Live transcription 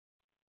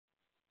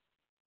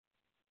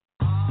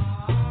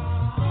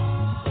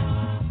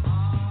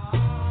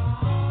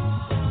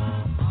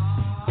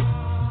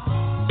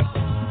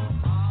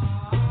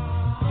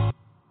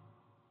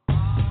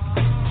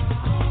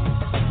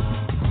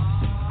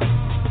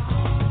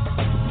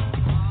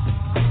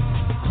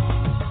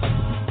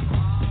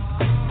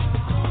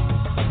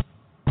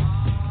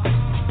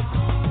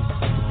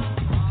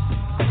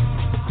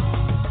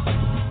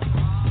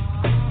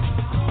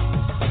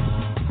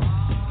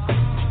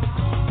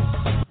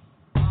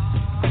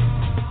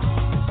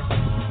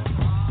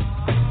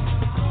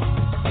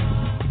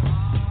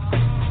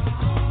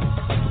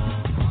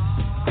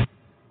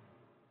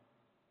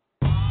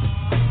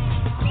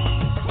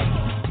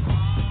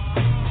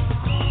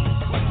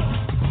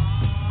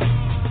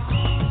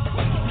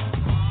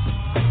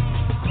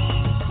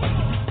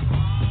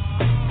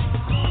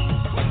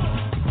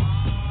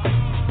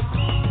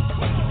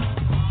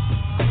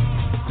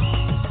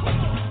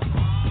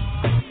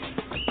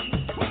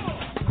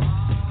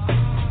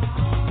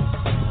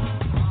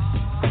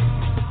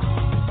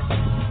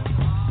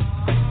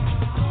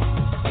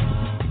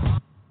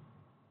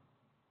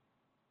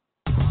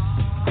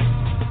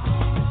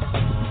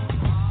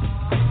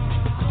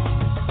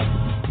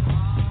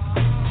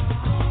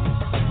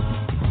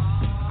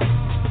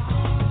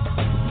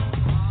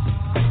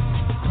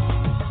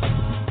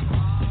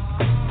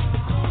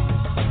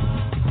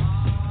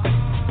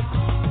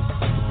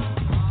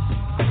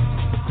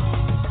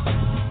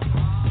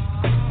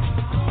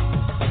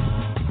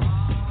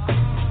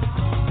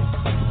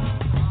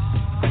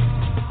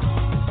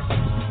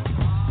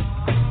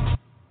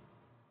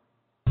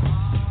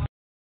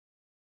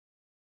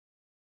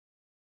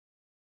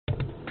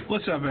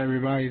What's up,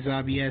 everybody? It's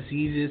IBS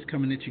Easis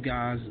coming at you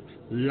guys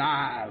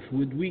live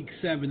with Week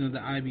 7 of the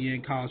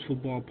IBN College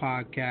Football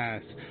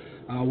Podcast.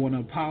 I want to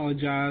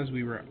apologize.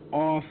 We were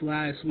off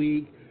last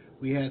week.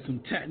 We had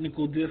some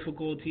technical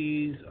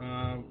difficulties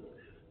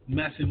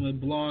messing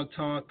with Blog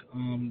Talk.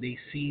 They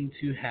seem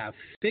to have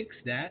fixed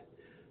that.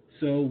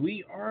 So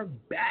we are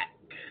back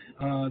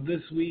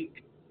this week,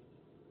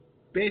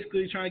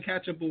 basically trying to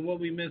catch up on what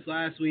we missed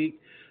last week.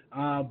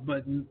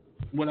 But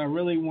what I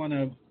really want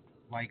to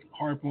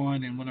harp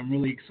on and what I'm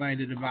really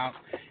excited about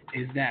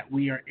is that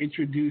we are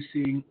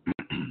introducing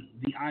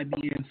the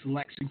IBN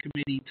Selection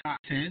Committee Top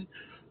 10.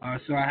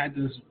 So I had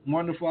this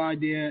wonderful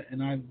idea,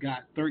 and I've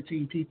got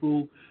 13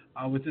 people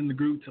within the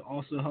group to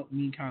also help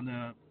me kind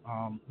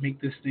of make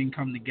this thing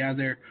come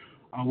together,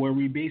 where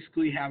we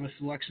basically have a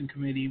selection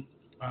committee,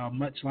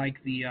 much like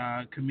the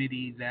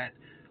committee that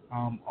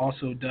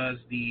also does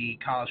the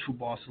college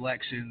football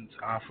selections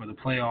for the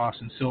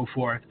playoffs and so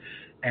forth.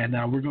 And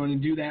we're going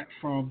to do that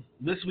from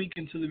this week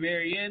until the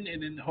very end,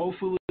 and then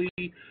hopefully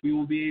we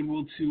will be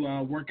able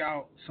to work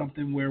out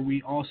something where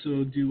we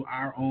also do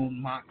our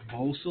own mock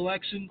bowl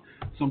selection.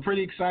 So I'm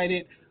pretty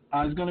excited.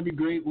 It's going to be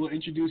great. We'll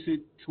introduce it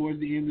towards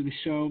the end of the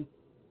show.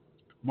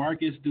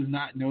 Marcus does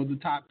not know the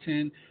top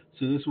 10,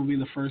 so this will be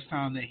the first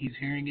time that he's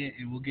hearing it,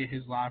 and we'll get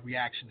his live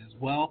reaction as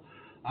well.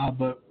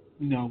 But,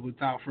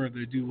 without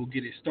further ado, we'll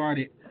get it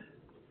started.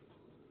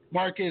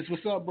 Marcus,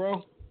 what's up,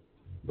 bro?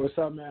 What's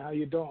up, man? How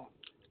you doing?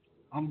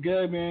 I'm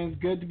good, man.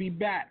 It's good to be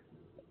back.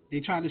 They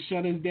trying to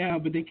shut us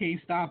down, but they can't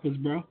stop us,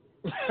 bro.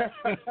 We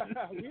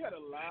had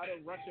a lot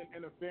of Russian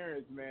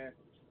interference, man.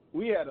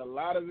 We had a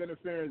lot of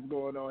interference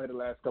going on in the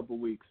last couple of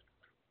weeks.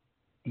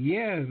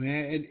 Yeah,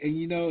 man. And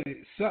it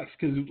sucks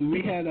because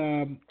we had,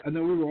 I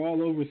know we were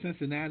all over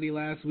Cincinnati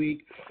last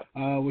week,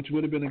 which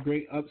would have been a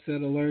great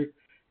upset alert.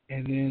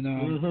 And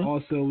then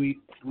also we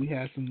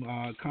had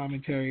some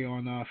commentary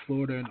on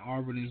Florida and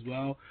Auburn as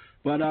well.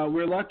 But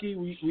we're lucky.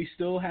 We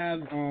still have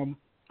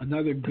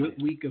another good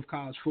week of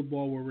college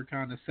football where we're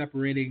kind of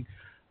separating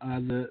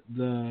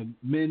the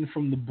men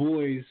from the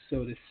boys,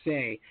 so to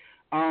say.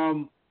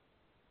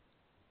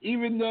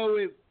 Even though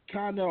it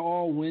kind of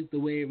all went the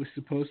way it was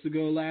supposed to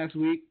go last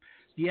week,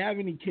 do you have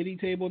any kiddie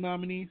table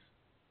nominees?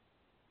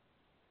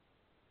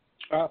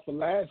 For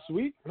last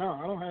week? No,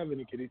 I don't have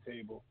any kiddie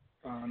table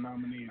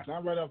nominees.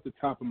 Not right off the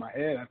top of my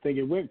head. I think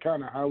it went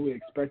kind of how we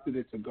expected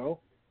it to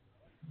go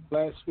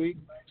last week.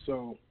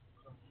 So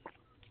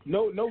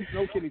no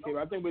kiddie table.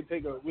 I think we'll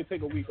take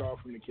a week off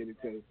from the kiddie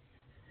table.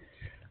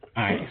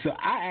 All right. So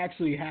I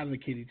actually have a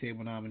kiddie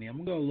table nominee. I'm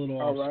gonna go a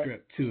little off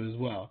script too as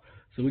well.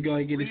 So we're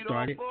gonna get it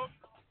started.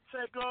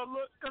 Take a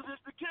look, cause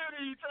it's the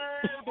kiddie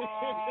table.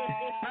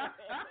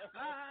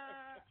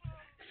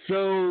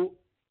 So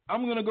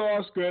I'm gonna go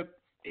off script.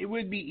 It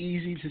would be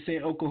easy to say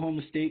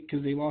Oklahoma State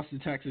because they lost to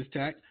Texas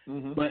Tech,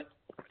 but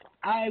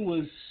I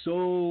was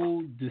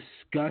so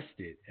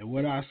disgusted at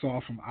what I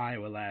saw from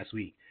Iowa last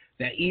week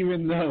that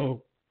even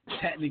though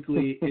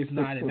technically it's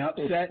not an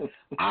upset,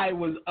 I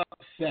was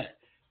upset.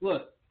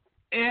 Look,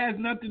 it has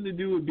nothing to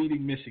do with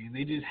beating Michigan.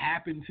 They just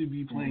happened to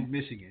be playing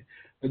Michigan.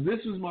 But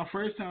this was my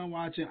first time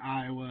watching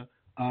Iowa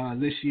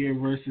this year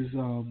versus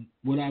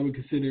what I would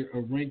consider a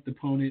ranked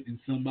opponent and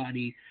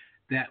somebody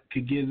that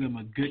could give them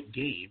a good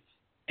game.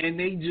 And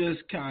they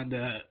just got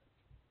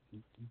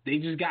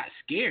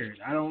scared.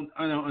 I don't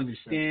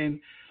understand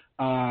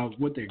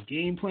what their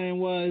game plan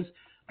was.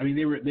 I mean,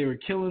 they were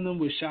killing them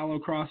with shallow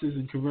crosses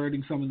and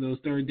converting some of those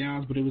third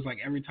downs, but it was like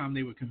every time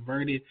they were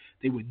converted,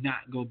 they would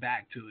not go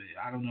back to it.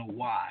 I don't know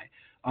why.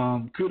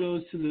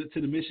 Kudos to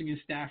the Michigan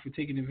staff for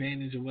taking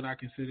advantage of what I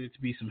consider to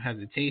be some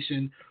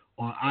hesitation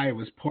on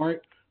Iowa's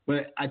part.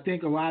 But I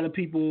think a lot of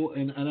people,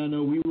 and I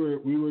know we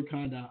were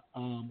kind of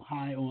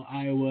high on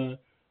Iowa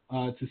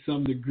to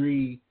some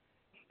degree,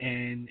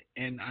 and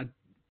I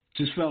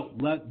just felt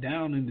let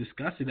down and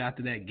disgusted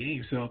after that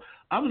game. So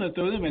I'm going to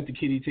throw them at the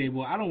kiddie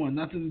table. I don't want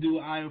nothing to do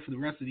with Iowa for the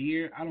rest of the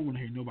year. I don't want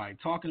to hear nobody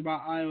talking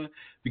about Iowa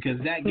because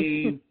that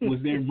game was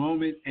their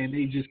moment, and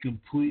they just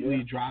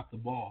completely dropped the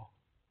ball.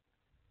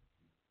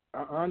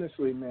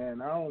 Honestly, man,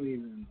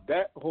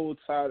 that whole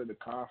side of the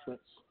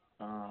conference,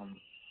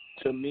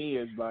 to me,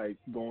 is like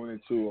going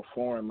into a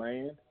foreign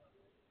land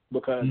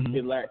because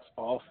it lacks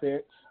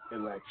offense. It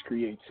lacks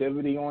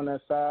creativity on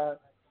that side.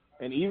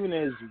 And even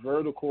as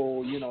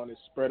vertical, and as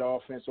spread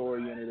offense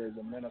oriented as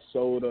a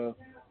Minnesota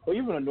or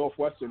even a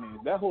Northwestern is,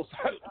 that whole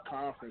side of the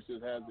conference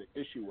just has an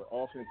issue with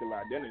offensive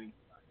identity.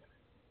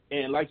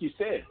 And like you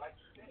said,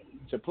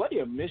 to play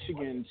a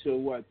Michigan to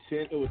what,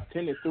 10? It was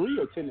 10-3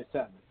 or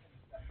 10-7.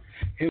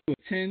 It was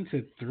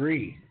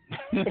 10-3.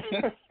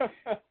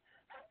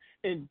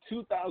 In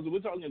 2000, we're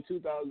talking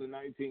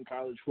 2019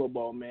 college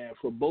football, man.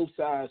 For both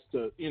sides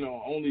to,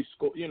 only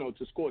score,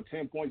 to score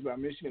 10 points by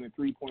Michigan and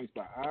 3 points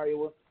by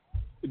Iowa.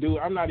 Dude,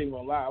 I'm not even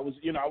gonna lie. I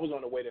was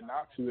on the way to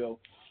Knoxville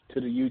to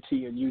the UT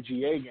and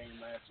UGA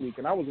game last week,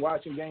 and I was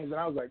watching games,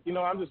 and I was like,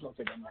 I'm just gonna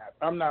take a nap.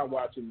 I'm not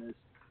watching this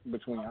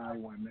between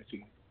Iowa and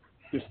Michigan.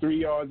 Just 3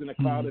 yards in a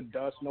cloud of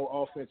dust, no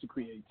offensive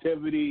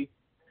creativity,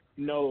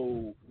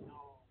 no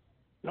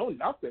No,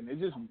 nothing. It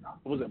just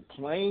was a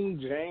plain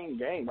Jane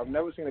game. I've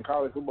never seen a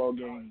college football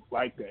game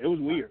like that. It was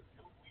weird.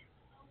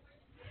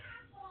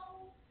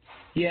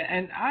 Yeah,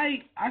 and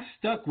I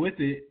stuck with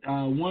it.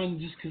 One,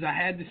 just because I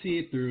had to see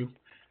it through.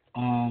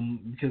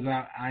 Because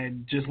I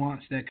just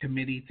launched that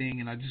committee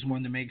thing, and I just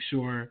wanted to make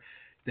sure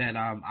that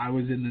I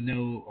was in the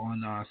know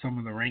on some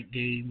of the ranked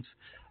games.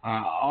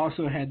 I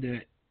also had to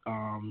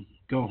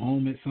go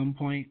home at some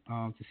point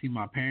to see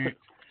my parents.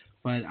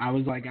 But I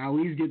was like, I'll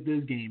at least get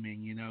this game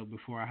in,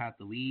 before I have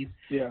to leave.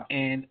 Yeah.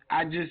 And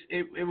I just,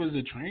 it was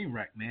a train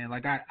wreck, man.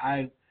 Like,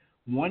 I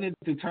wanted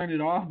to turn it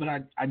off, but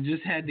I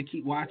just had to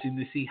keep watching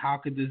to see how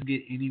could this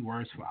get any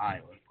worse for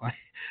Iowa. Like,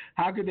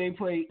 how could they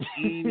play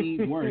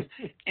any worse?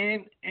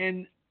 And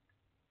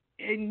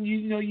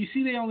you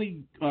see they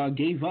only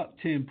gave up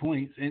 10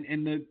 points.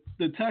 And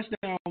the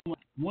touchdown, I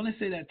want to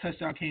say that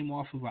touchdown came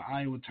off of an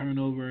Iowa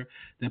turnover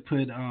that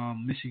put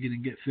Michigan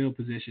in good field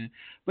position.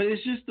 But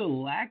it's just the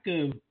lack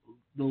of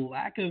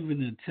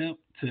an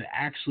attempt to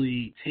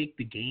actually take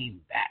the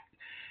game back.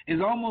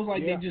 It's almost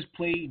like they just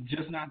played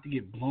just not to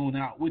get blown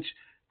out, which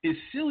is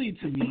silly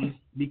to me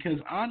because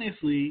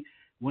honestly,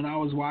 when I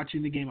was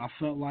watching the game, I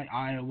felt like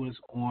Iowa was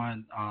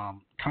on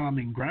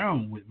common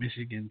ground with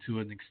Michigan to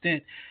an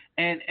extent.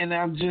 And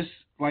I'm just,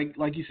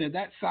 like you said,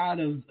 that side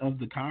of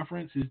the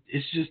conference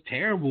it's just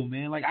terrible,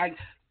 man. Like, I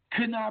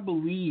could not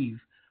believe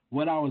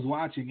what I was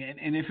watching.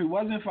 And if it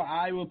wasn't for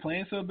Iowa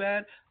playing so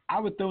bad, I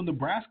would throw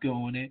Nebraska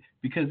on it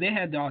because they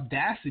had the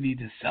audacity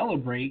to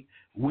celebrate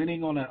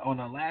winning on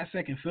a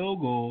last-second field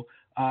goal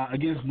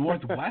against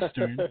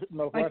Northwestern.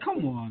 Like,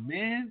 come on,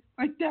 man.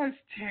 Like, that's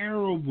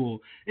terrible.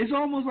 It's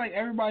almost like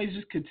everybody's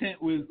just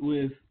content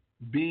with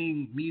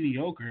being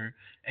mediocre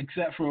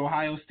except for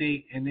Ohio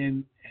State and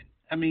then,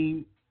 I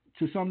mean,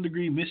 to some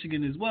degree,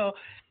 Michigan as well.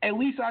 At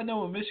least I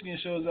know when Michigan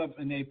shows up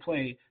and they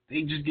play,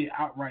 they just get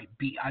outright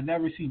beat. I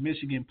never see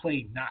Michigan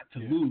play not to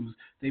lose.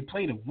 They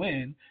play to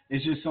win.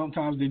 It's just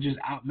sometimes they're just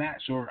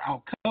outmatched or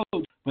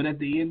outcoached. But at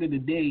the end of the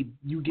day,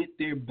 you get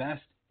their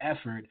best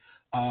effort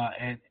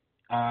and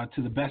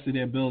to the best of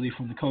their ability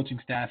from the coaching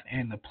staff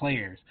and the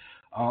players.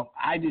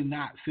 I did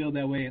not feel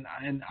that way.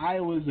 And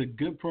Iowa's a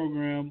good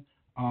program.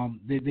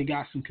 They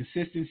got some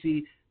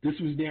consistency. This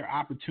was their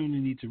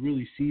opportunity to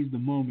really seize the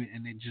moment,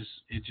 and it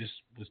just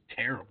was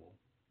terrible.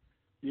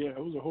 Yeah, it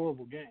was a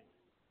horrible game.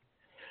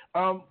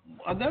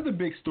 Another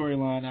big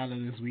storyline out of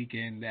this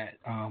weekend that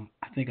I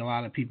think a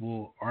lot of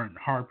people aren't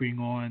harping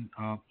on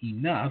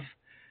enough.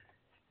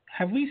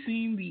 Have we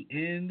seen the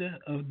end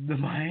of the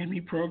Miami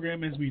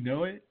program as we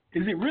know it?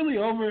 Is it really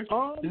over?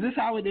 Is this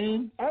how it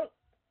ends?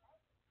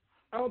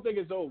 I don't think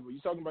it's over.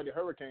 You're talking about the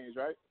Hurricanes,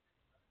 right?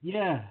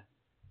 Yeah.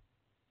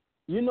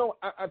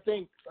 I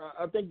think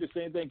the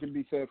same thing can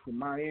be said for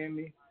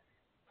Miami,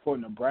 for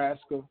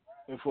Nebraska,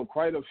 and for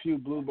quite a few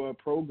Blue Blood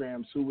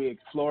programs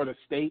Florida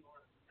State,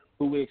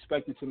 who we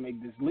expected to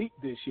make this leap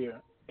this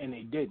year, and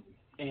they didn't.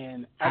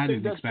 And I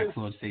didn't expect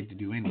Florida State to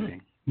do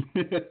anything.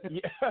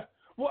 Yeah.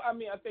 Well, I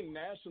mean, I think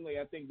nationally,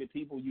 I think that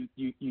people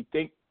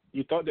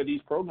you thought that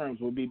these programs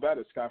would be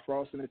better. Scott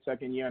Frost in his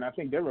second year, and I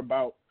think they're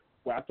about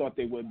where I thought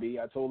they would be.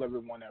 I told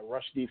everyone that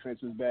rush defense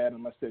was bad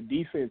unless their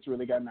defense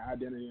really got an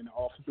identity in the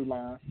offensive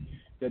line,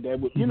 that they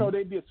would,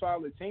 they'd be a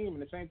solid team.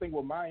 And the same thing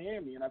with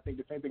Miami, and I think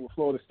the same thing with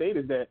Florida State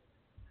is that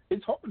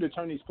it's hard to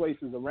turn these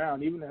places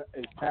around. Even as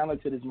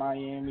talented as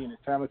Miami and as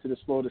talented as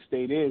Florida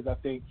State is, I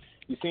think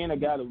you're seeing a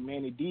guy like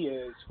Manny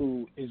Diaz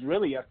who is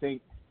really, I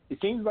think, it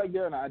seems like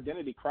they're in an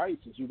identity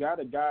crisis. You got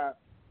a guy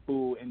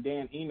who, and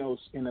Dan Enos,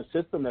 in a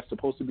system that's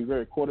supposed to be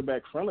very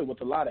quarterback friendly with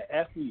a lot of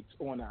athletes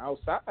on the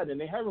outside, and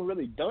they haven't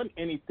really done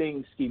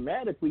anything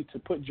schematically to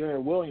put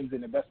Jaron Williams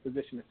in the best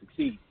position to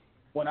succeed.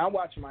 When I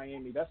watch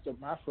Miami, that's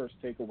my first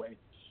takeaway.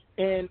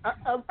 And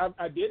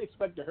I did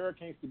expect the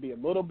Hurricanes to be a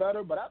little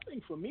better, but I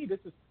think for me, this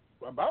is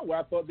about where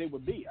I thought they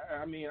would be.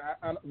 I mean,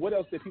 what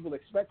else did people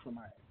expect from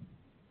Miami?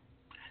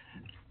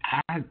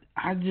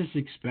 I just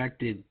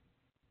expected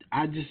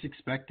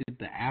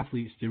the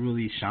athletes to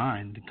really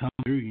shine, to come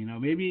through.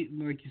 Maybe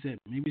like you said,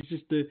 maybe it's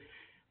just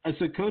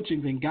it's a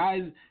coaching thing.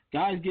 Guys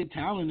get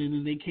talented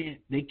and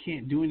they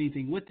can't do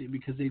anything with it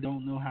because they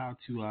don't know how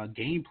to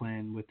game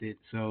plan with it.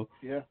 So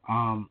yeah.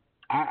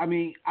 I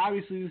mean,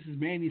 obviously this is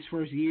Manny's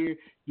first year.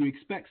 You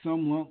expect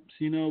some lumps,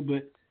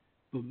 but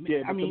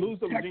yeah. I mean, to lose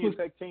the Virginia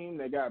Tech team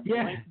that got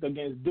blanked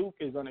against Duke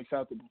is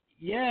unacceptable.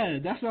 Yeah,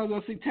 that's what I was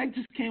going to say. Tech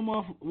just came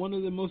off one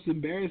of the most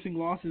embarrassing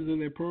losses of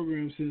their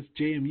program since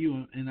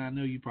JMU, and I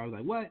know you're probably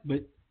like, what?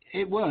 But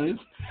it was.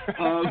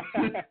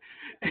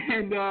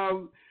 And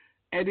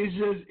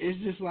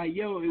it's just like,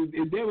 yo,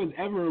 if there was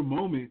ever a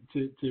moment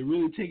to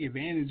really take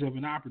advantage of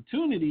an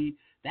opportunity,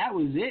 that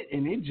was it,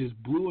 and it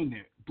just blew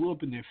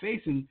up in their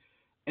face.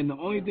 And the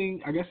only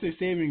thing, I guess their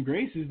saving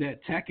grace is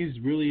that Tech is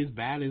really as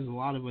bad as a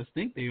lot of us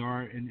think they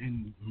are,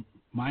 and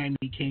Miami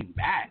came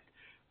back.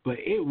 But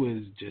it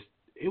was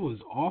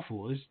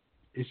awful.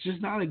 It's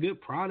just not a good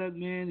product,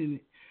 man, and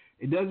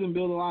It doesn't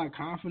build a lot of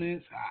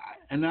confidence.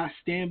 And I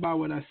stand by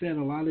what I said.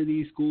 A lot of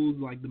these schools,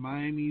 like the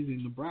Miamis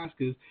and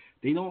Nebraskas,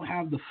 they don't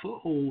have the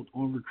foothold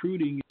on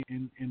recruiting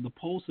and the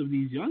pulse of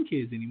these young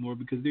kids anymore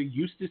because they're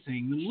used to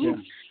seeing them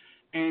lose.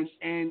 And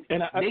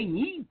they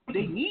need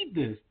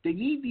this. They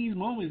need these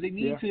moments. They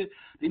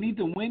need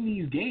to win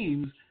these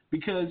games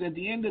because at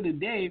the end of the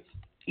day,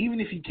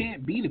 even if you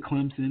can't beat a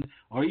Clemson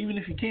or even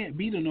if you can't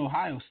beat an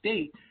Ohio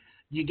State,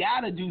 you got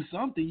to do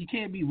something. You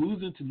can't be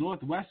losing to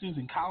Northwesterns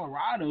and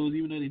Colorados,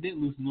 even though they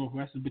didn't lose to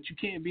Northwestern, but you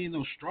can't be in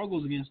those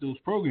struggles against those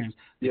programs.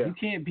 Yeah. You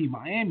can't be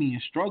Miami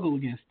and struggle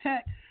against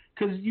Tech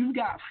because you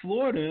got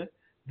Florida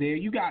there.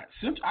 You got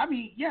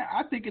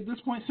I think at this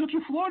point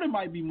Central Florida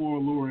might be more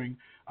alluring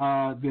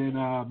than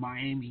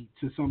Miami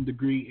to some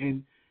degree.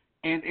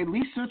 And at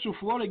least Central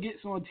Florida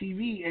gets on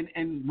TV,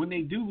 and when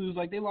they do lose,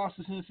 like they lost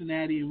to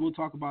Cincinnati, and we'll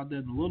talk about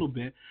that in a little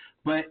bit,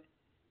 but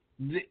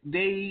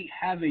they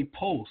have a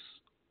pulse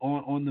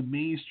on the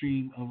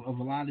mainstream of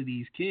a lot of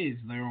these kids.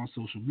 They're on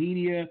social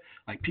media.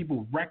 Like,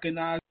 people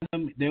recognize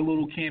them. Their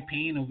little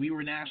campaign of we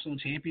were national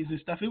champions and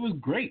stuff, it was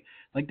great.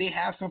 Like, they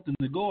have something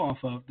to go off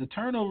of. The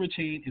turnover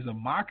chain is a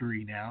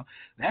mockery now.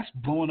 That's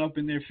blowing up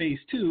in their face,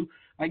 too.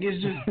 Like,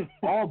 it's just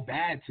all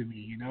bad to me,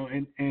 you know?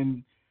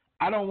 And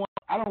I don't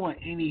want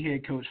any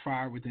head coach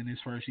fired within his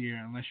first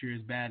year unless you're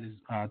as bad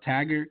as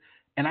Taggart.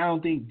 And I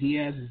don't think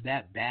Diaz is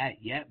that bad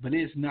yet, but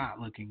it's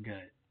not looking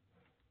good.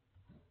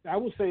 I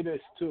will say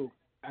this, too.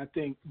 I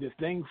think the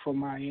thing for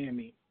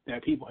Miami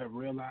that people have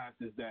realized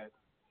is that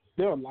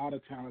there are a lot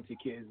of talented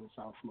kids in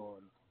South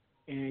Florida.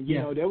 And, you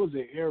know, there was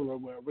an era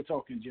where we're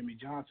talking Jimmy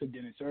Johnson,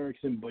 Dennis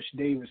Erickson, Bush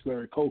Davis,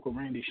 Larry Coker,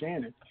 Randy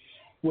Shannon,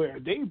 where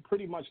they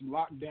pretty much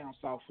locked down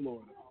South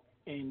Florida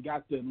and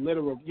got the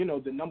literal, you know,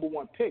 the number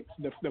one picks,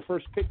 the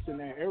first picks in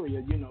that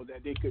area, you know,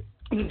 that they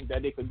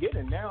could get.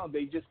 And now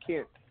they just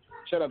can't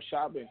shut up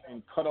shop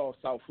and cut off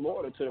South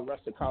Florida to the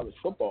rest of college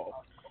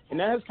football. And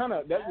that has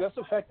that's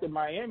affected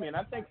Miami. And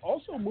I think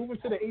also moving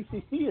to the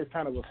ACC has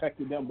kind of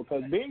affected them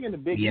because being in the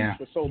Big East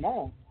for so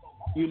long,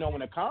 you know,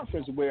 in a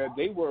conference where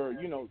they were,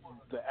 you know,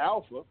 the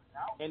alpha,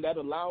 and that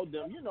allowed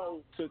them, you know,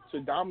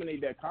 to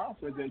dominate that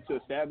conference and to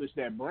establish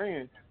that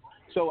brand.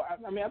 So,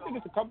 I mean, I think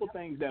it's a couple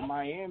things that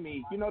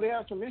Miami, you know, they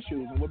have some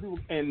issues.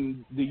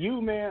 And the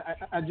U, man,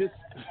 I just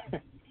 –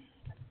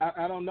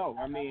 I don't know.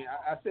 I mean,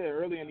 I said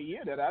earlier in the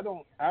year that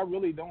I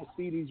really don't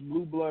see these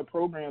blue blood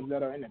programs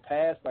that are in the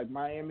past, like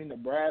Miami,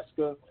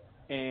 Nebraska,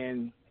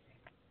 and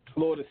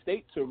Florida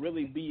State, to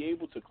really be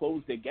able to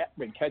close the gap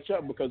and catch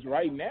up. Because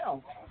right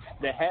now,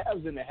 the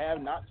haves and the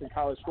have-nots in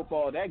college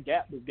football, that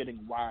gap is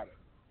getting wider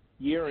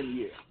year in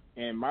year.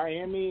 And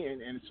Miami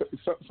and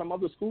some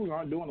other schools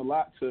aren't doing a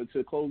lot to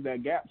close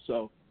that gap.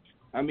 So,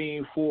 I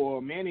mean,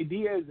 for Manny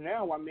Diaz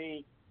now, I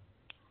mean,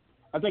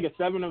 I think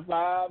a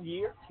 7-5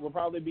 year will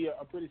probably be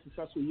a pretty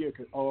successful year,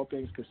 all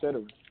things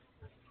considered.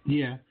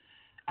 Yeah.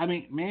 I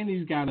mean,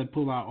 Manny's got to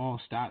pull out all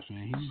stops,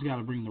 man. He's just got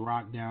to bring The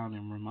Rock down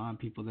and remind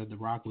people that The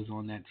Rock was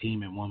on that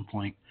team at one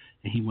point,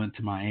 and he went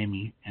to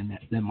Miami, and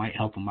that might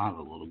help him out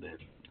a little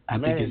bit. I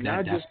think it's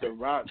not just The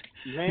Rock.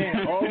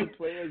 Man, all the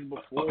players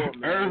before,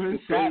 man. Irvin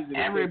Sapp,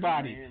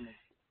 everybody.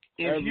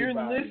 If you're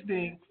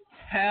listening,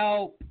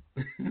 help.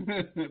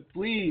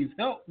 Please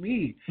help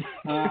me.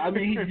 I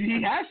mean,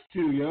 he has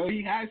to, yo.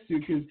 He has to,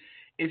 because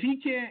if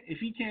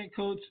he can't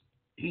coach,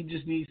 he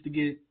just needs to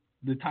get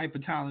the type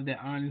of talent that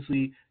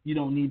honestly you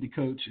don't need to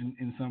coach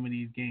in some of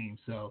these games.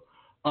 So,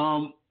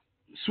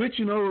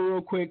 switching over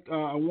real quick,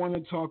 I want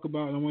to talk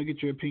about, and I want to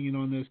get your opinion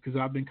on this because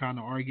I've been kind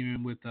of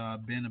arguing with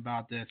Ben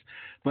about this,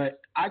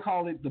 but I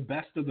call it the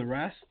best of the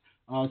rest.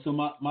 So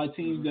my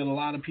teams that a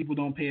lot of people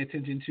don't pay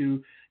attention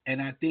to,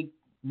 and I think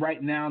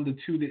right now the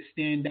two that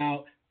stand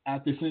out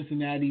after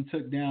Cincinnati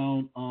took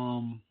down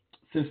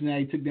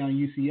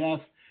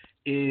UCF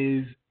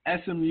is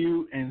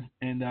SMU and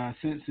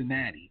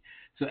Cincinnati.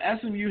 So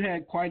SMU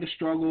had quite a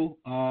struggle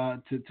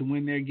to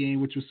win their game,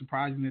 which was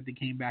surprising that they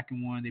came back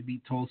and won. They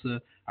beat Tulsa.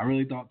 I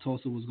really thought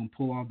Tulsa was going to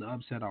pull off the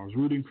upset. I was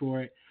rooting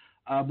for it.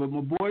 But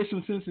my boys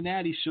from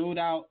Cincinnati showed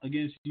out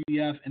against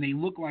UCF, and they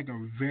look like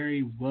a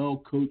very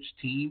well-coached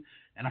team.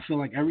 And I feel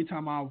like every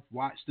time I've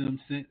watched them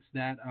since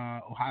that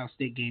Ohio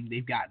State game,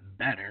 they've gotten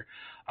better.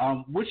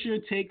 What's your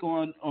take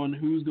on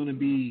who's going to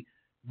be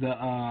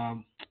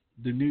the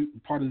new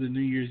part of the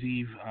New Year's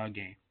Eve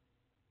game?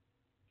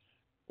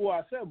 Well,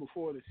 I said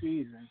before the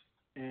season,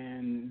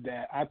 and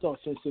that I thought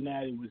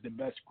Cincinnati was the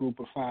best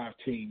Group of 5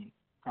 team,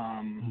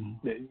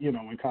 that, you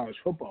know, in college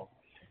football.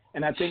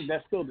 And I think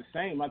that's still the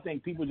same. I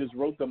think people just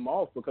wrote them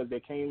off because they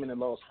came in and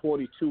lost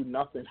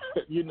 42-0,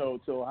 you know,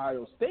 to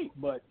Ohio State.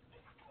 But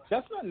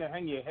that's nothing to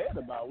hang your head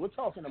about. We're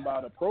talking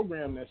about a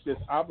program that's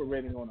just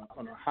operating on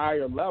a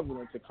higher level,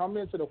 and to come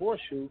into the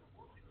Horseshoe,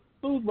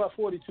 lose by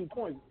 42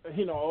 points,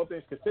 you know, all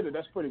things considered,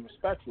 that's pretty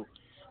respectful.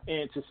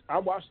 And I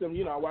watched them,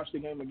 you know, I watched the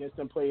game against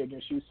them play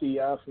against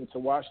UCF, and to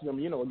watch them,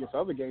 you know, against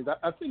other games,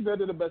 I think they're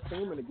the best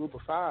team in the Group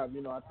of 5.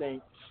 You know, I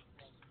think,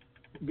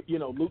 you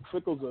know, Luke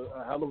Fickell's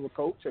a hell of a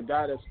coach, a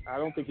guy I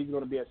don't think he's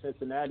going to be at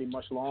Cincinnati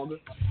much longer.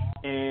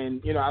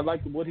 And, I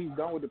like what he's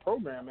done with the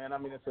program, man. I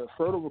mean, it's a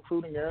fertile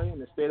recruiting area in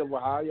the state of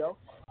Ohio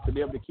to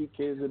be able to keep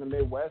kids in the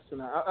Midwest.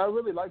 And I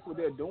really like what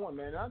they're doing,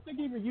 man. And I think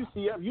even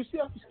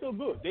UCF is still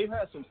good. They've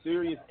had some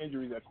serious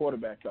injuries at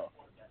quarterback, though.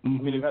 Mm-hmm.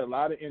 I mean, they've had a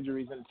lot of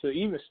injuries. And to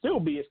even still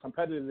be as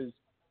competitive as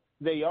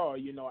they are,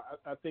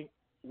 I think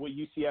what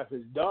UCF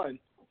has done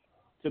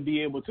to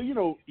be able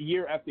to,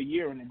 year after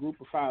year in the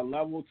Group of 5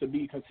 level to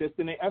be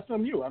consistent at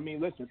SMU. I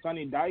mean, listen,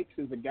 Sonny Dykes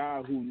is a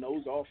guy who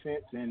knows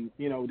offense, and,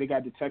 they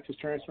got the Texas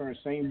transfer and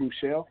Shane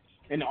Buechele,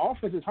 and the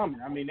offense is humming.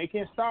 I mean, they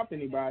can't stop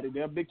anybody.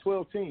 They're a Big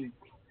 12 team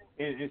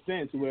in a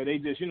sense where they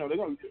just, they're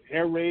going to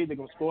air raid, they're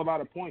going to score a lot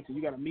of points, and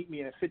you got to meet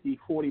me at 50,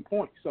 40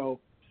 points. So,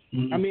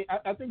 I mean,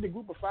 I think the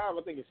Group of 5,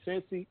 I think it's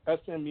Cincy,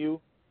 SMU,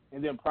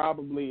 and then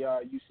probably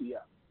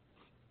UCF.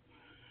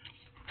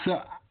 So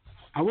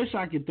I wish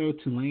I could throw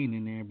Tulane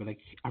in there, but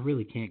I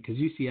really can't because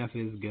UCF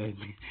is good.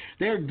 Man.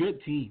 They're a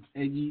good team,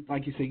 and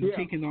like you said, you're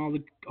taking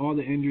all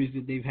the injuries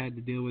that they've had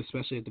to deal with,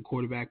 especially at the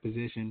quarterback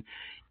position.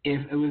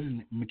 If it was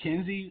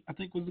McKenzie, I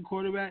think was the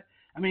quarterback.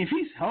 I mean, if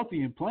he's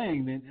healthy and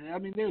playing, then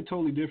they're a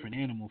totally different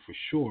animal for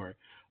sure.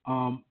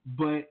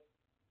 But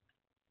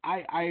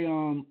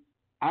I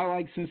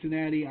like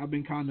Cincinnati. I've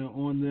been kind of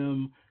on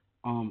them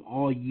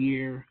all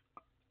year.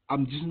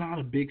 I'm just not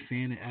a big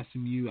fan of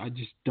SMU. I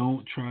just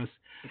don't trust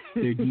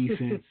their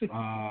defense.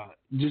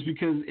 Just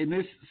because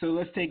so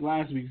let's take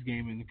last week's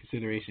game into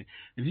consideration.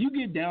 If you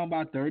get down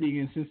by 30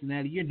 against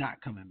Cincinnati, you're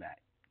not coming back.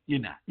 You're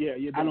not. Yeah,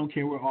 I don't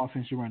care what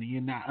offense you're running.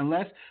 You're not.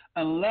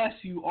 Unless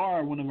you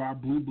are one of our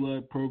blue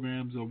blood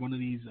programs or one of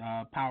these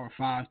Power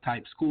 5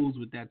 type schools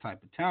with that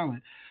type of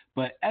talent.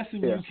 But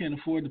SMU can't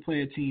afford to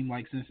play a team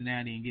like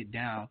Cincinnati and get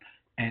down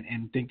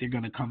and think they're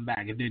going to come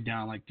back. If they're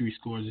down like 3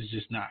 scores, it's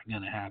just not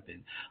going to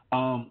happen.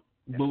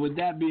 But with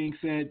that being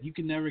said, you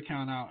can never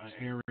count out an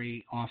air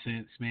raid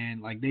offense,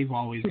 man. Like, they've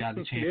always got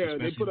a chance,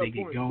 especially if they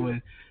get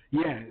going.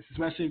 Yeah,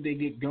 especially if they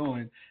get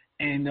going.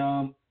 And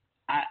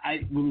I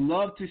would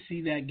love to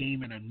see that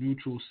game at a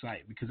neutral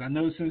site because I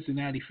know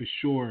Cincinnati for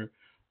sure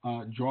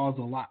draws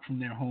a lot from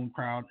their home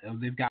crowd.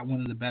 They've got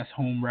one of the best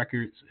home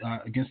records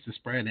against the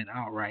spread and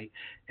outright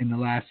in the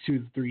last 2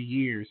 to 3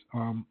 years.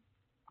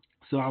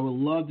 So I would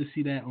love to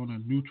see that on a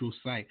neutral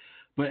site.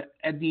 But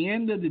at the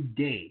end of the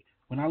day,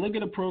 when I look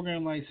at a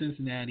program like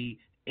Cincinnati,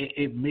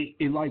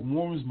 it like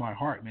warms my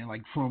heart, man.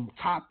 Like from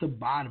top to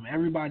bottom,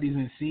 everybody's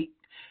in sync.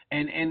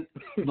 And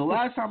the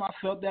last time I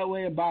felt that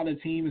way about a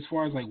team, as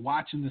far as like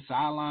watching the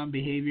sideline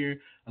behavior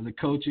of the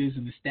coaches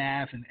and the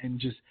staff, and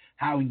just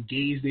how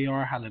engaged they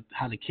are,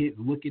 how the kids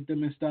look at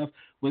them and stuff,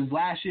 was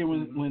last year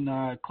when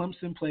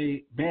Clemson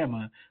played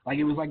Bama. Like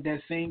it was like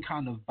that same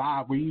kind of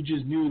vibe where you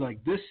just knew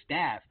like this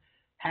staff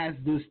has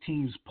this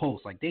team's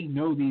pulse. Like they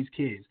know these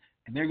kids,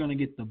 and they're gonna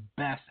get the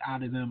best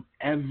out of them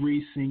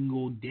every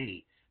single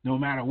day. No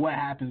matter what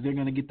happens, they're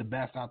going to get the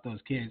best out of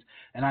those kids.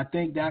 And I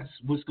think that's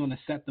what's going to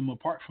set them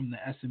apart from the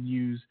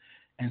SMUs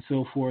and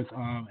so forth,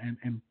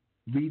 and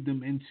lead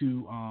them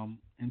into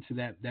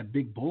that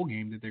big bowl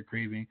game that they're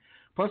craving.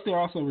 Plus, they're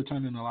also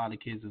returning a lot of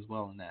kids as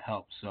well, and that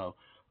helps. So,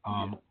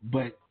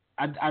 but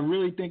I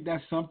really think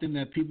that's something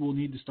that people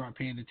need to start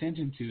paying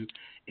attention to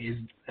is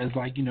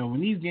like, you know, when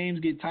these games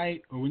get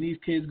tight or when these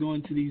kids go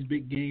into these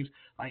big games,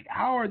 like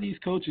how are these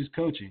coaches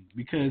coaching?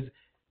 Because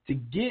to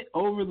get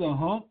over the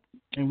hump,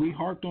 and we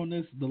harped on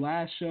this the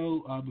last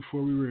show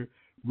before we were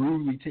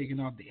rudely taken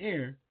off the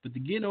air, but to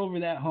get over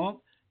that hump,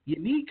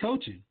 you need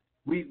coaching.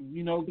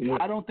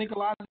 I don't think a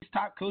lot of these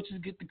top coaches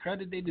get the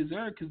credit they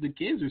deserve because the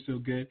kids are so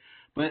good.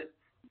 But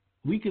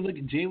we could look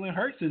at Jalen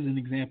Hurts as an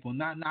example,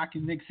 not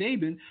knocking Nick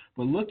Saban,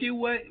 but look at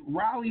what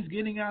Riley's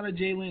getting out of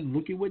Jalen.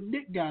 Look at what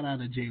Nick got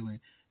out of Jalen.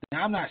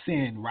 Now, I'm not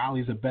saying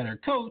Riley's a better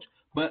coach,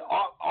 but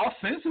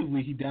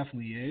offensively he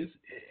definitely is,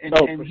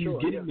 and he's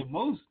getting the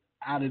most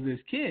out of this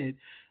kid.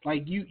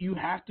 Like you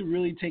have to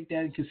really take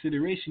that in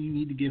consideration. You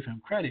need to give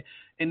him credit.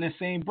 In the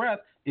same breath,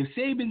 if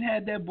Saban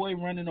had that boy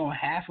running on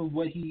half of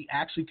what he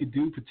actually could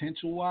do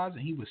potential wise,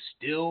 and he was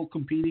still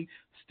competing,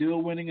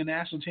 still winning a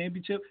national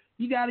championship,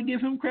 you got to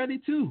give him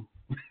credit too.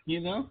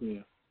 You know. Yeah.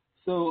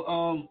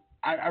 So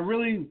I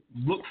really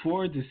look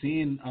forward to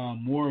seeing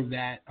more of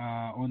that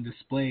on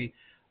display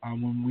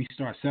when we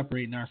start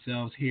separating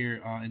ourselves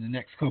here in the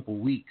next couple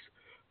weeks.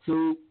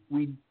 So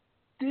we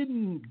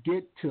didn't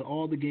get to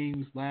all the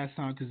games last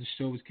time because the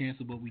show was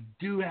canceled, but we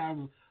do have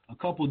a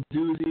couple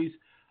doozies.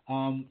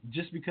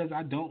 Just because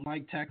I don't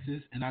like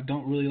Texas and I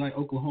don't really like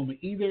Oklahoma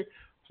either,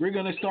 we're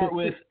going to start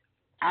with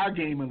our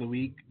game of the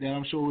week that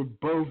I'm sure we're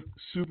both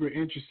super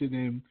interested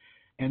in,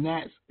 and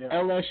that's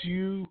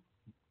LSU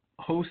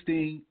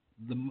hosting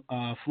the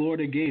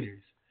Florida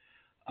Gators.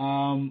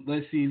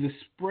 Let's see. The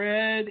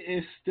spread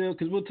is still,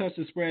 because we'll touch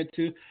the spread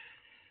too,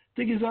 I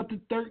think it's up to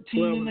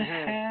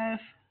 13.5.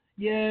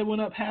 Yeah, it went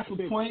up half a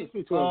point.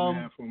 It's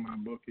 12.5 on my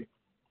bookie.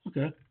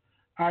 Okay.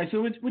 All right.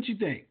 So what you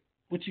think?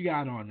 What you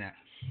got on that?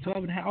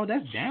 12.5. Oh,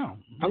 that's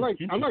down. I like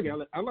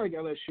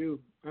LSU.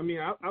 I mean,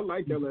 I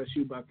like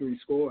LSU by 3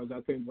 scores. I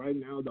think right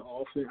now the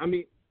offense. I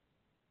mean,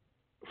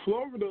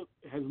 Florida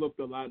has looked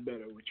a lot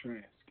better with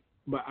Trask,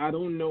 but I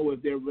don't know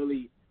if they're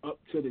really up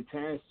to the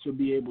task to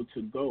be able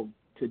to go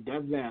to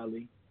Death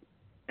Valley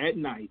at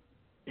night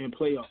and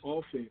play an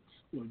offense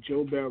with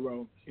Joe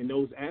Burrow and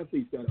those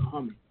athletes that are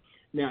humming.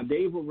 Now,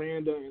 Dave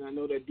Aranda, and I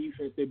know that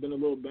defense, they've been a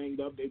little banged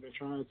up. They've been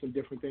trying some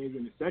different things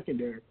in the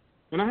secondary.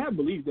 And I have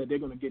belief that they're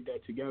going to get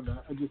that together.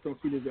 I just don't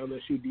see this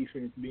LSU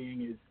defense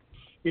being as,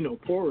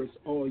 porous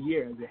all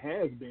year as it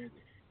has been.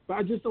 But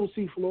I just don't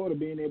see Florida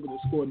being able to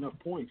score enough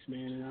points,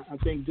 man. And I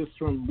think just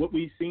from what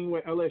we've seen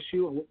with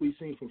LSU and what we've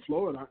seen from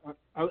Florida,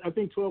 I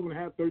think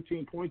 12.5,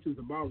 13 points is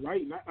about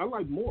right. And I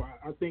like more.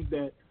 I think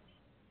that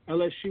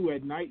LSU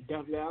at night,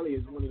 Death Valley,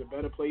 is one of the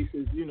better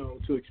places,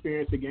 to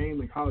experience a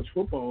game in college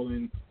football.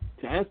 And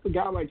to ask a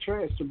guy like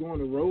Trask to go on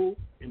the road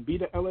and beat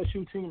the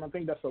LSU team, I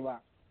think that's a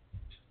lot.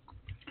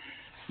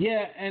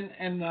 Yeah,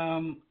 and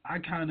I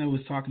kind of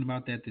was talking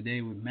about that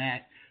today with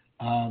Matt.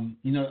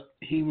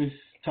 He was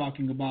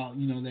talking about,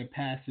 their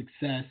past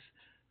success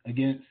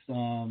against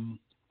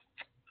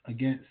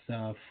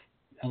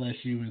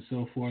LSU and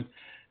so forth.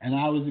 And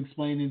I was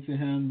explaining to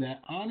him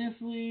that,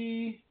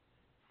 honestly,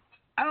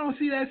 I don't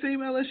see that same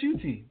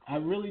LSU team. I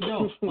really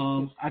don't.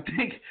 I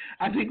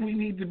think we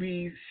need to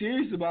be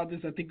serious about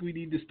this. I think we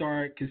need to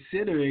start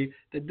considering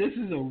that this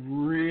is a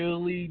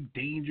really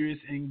dangerous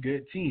and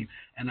good team.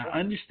 And I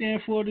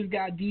understand Florida's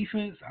got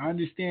defense. I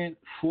understand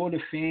Florida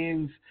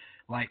fans'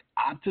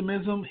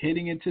 optimism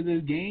heading into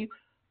this game.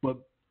 But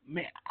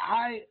man,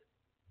 I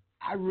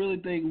really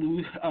think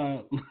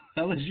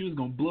LSU is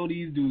gonna blow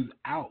these dudes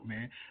out,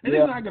 man. And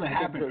it's not gonna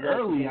happen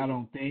early. I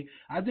don't think.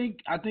 I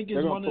think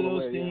it's one of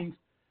those things.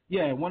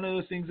 Yeah, one of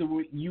those things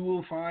that you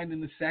will find in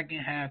the second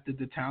half that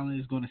the talent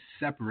is going to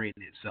separate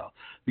itself.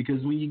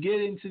 Because when you get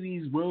into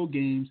these road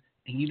games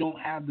and you don't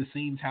have the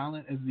same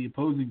talent as the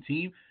opposing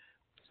team,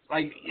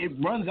 it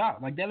runs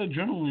out. That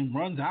adrenaline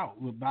runs out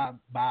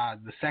by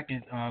the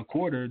second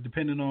quarter,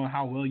 depending on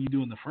how well you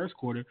do in the first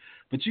quarter.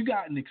 But you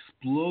got an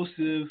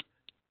explosive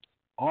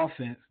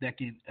offense that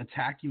can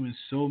attack you in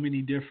so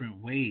many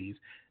different ways.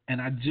 And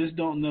I just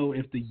don't know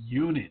if the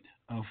unit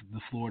of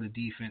the Florida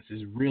defense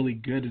is really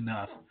good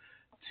enough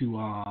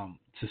to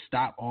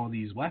stop all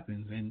these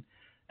weapons. And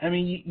I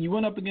mean, you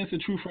went up against a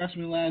true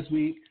freshman last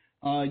week.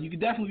 You could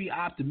definitely be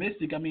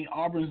optimistic. I mean,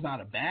 Auburn's not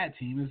a bad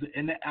team,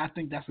 and I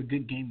think that's a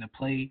good game to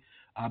play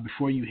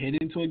before you head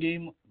into a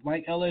game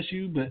like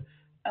LSU. But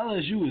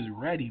LSU is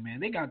ready, man.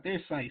 They got their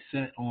sights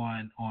set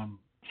on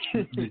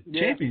the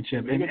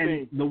championship,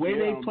 and the way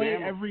they play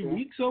every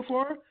week so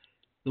far,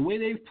 the way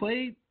they've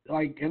played.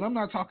 And I'm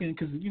not talking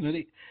because,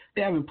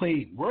 they haven't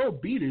played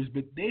world beaters,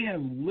 but they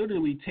have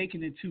literally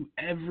taken it to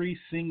every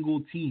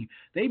single team.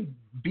 They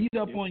beat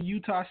up on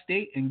Utah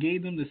State and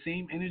gave them the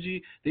same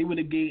energy they would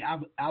have gave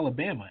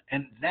Alabama.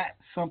 And that's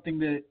something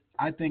that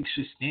I think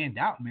should stand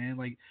out, man.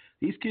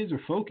 These kids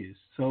are focused.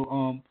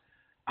 So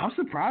I'm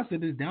surprised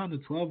that it's down to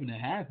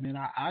 12.5, man.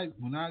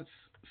 When I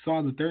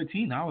saw the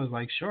 13, I was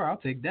like, sure, I'll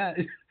take that.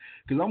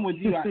 Because I'm with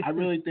you. I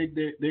really think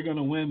they're going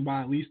to win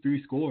by at least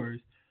 3 scores.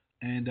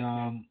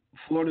 And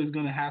Florida's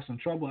going to have some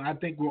trouble. I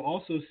think we'll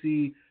also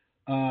see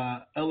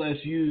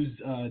LSU's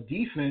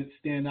defense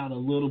stand out a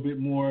little bit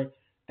more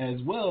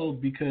as well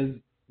because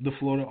the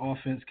Florida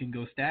offense can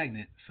go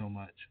stagnant so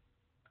much.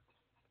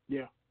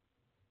 Yeah.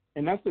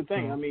 And that's the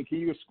thing. I mean, can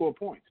you score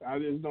points? I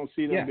just don't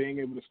see them being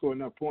able to score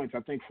enough points. I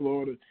think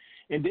Florida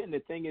 – and then the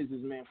thing is,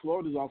 man,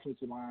 Florida's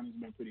offensive line has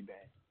been pretty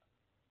bad.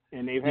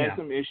 And they've had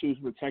some issues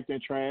protecting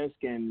Trask,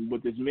 and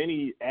with as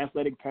many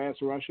athletic pass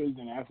rushers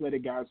and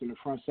athletic guys in the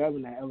front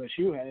seven that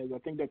LSU has, I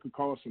think that could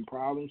cause some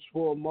problems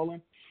for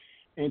Mullen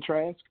and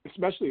Trask,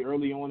 especially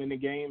early on in the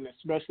game,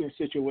 especially in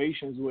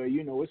situations where,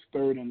 it's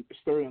third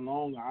and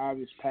long,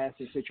 obvious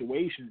passing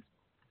situations.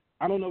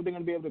 I don't know if they're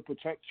going to be able to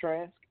protect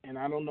Trask, and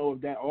I don't know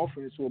if that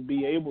offense will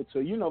be able to,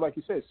 like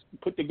you said,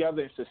 put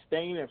together and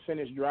sustain and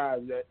finish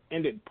drives that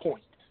ended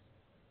points.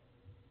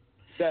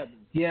 7.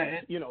 Yeah.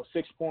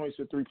 6 points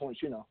or 3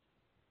 points,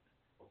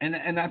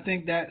 And I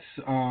think that's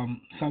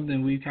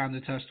something we've kind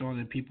of touched on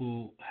and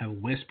people have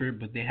whispered,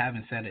 but they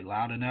haven't said it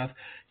loud enough.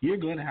 You're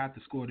going to have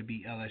to score to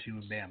beat LSU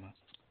and Bama.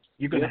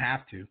 You're going to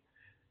have to.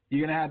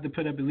 You're going to have to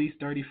put up at least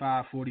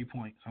 35, 40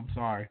 points. I'm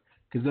sorry.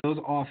 Because those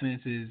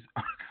offenses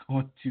are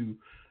going to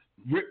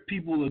rip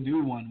people a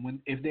new one.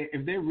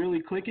 If they're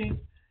really clicking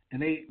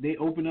and they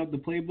open up the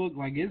playbook,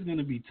 it's going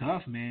to be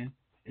tough, man.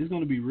 It's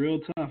going to be real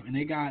tough. And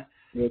they got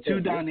two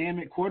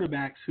dynamic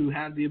quarterbacks who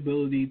have the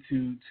ability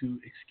to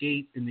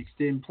escape and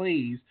extend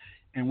plays.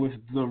 And with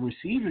the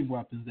receiving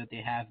weapons that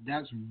they have,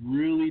 that's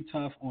really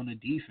tough on the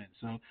defense.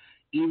 So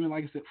even,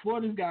 like I said,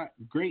 Florida's got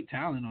great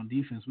talent on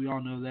defense. We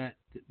all know that.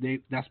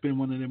 That's been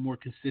one of their more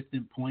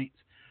consistent points.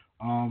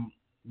 I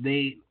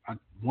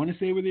want to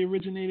say were the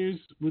originators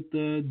with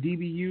the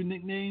DBU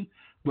nickname.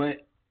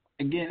 But,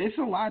 again, it's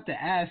a lot to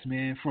ask,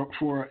 man,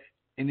 for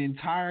an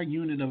entire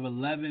unit of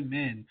 11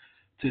 men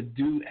to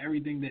do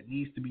everything that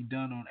needs to be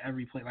done on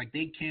every play.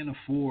 They can't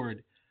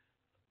afford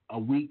a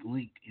weak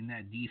link in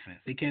that defense.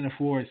 They can't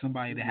afford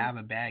somebody to have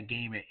a bad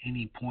game at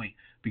any point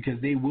because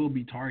they will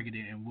be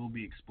targeted and will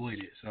be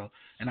exploited. So,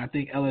 and I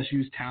think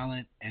LSU's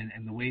talent and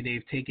the way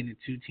they've taken it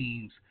to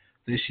teams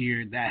this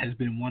year, that has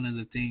been one of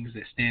the things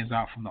that stands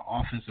out from the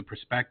offensive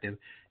perspective,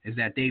 is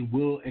that they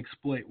will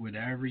exploit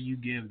whatever you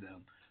give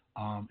them.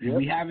 And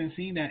we haven't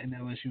seen that in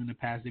LSU in the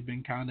past. They've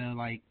been kind of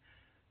like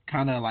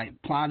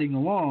plodding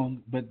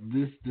along, but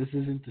this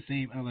isn't the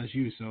same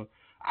LSU. So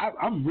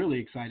I'm really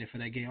excited for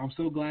that game. I'm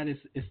so glad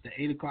it's the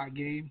 8:00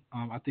 game.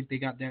 I think they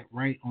got that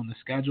right on the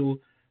schedule,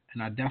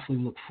 and I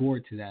definitely look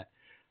forward to that.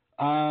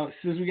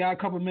 Since we got a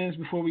couple minutes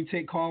before we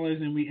take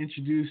callers and we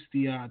introduce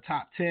the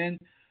top 10,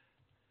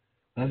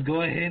 let's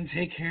go ahead and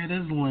take care of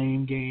this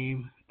lame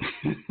game.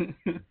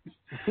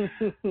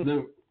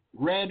 The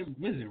Red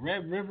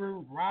River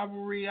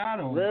rivalry. I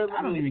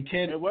don't even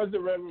care. It was the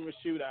Red River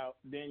shootout.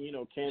 Then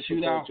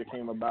cancel culture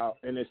came about,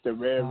 and it's the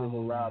Red River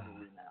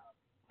rivalry now.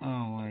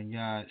 Oh my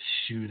God,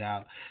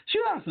 shootout.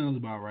 Shootout sounds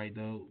about right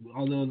though.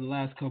 Although the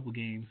last couple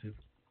games have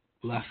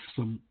left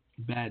some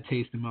bad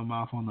taste in my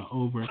mouth on the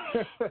over.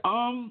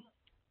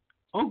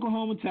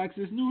 Oklahoma,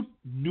 Texas,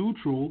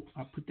 neutral.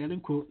 I put that in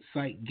quote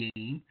site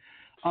game.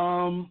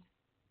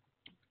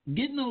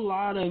 Getting a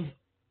lot of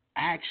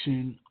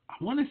action. I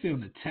want to say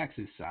on the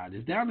Texas side.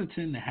 It's down to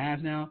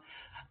 10.5 now.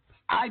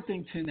 I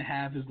think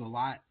 10.5 is a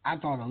lot. I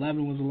thought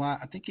 11 was a lot.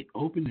 I think it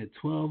opened at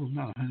 12. I'm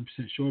not 100%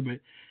 sure,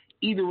 but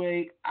either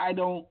way,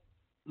 from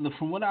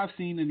what I've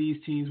seen of these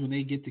teams when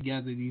they get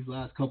together these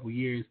last couple of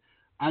years,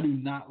 I do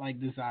not like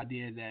this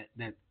idea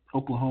that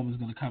Oklahoma is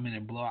going to come in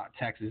and blow out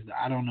Texas.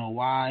 I don't know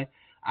why.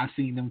 I've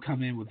seen them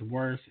come in with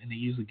worse, and they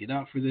usually get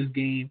up for this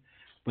game.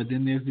 But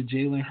then there's the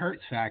Jalen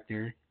Hurts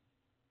factor.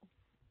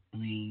 I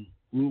mean,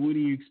 what do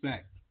you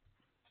expect?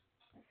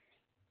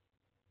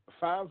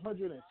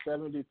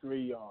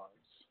 573 yards,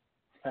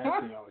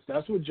 passing yards.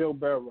 That's what Joe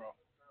Burrow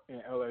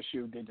and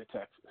LSU did to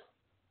Texas.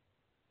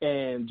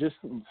 And just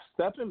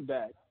stepping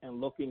back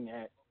and looking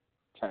at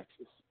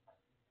Texas,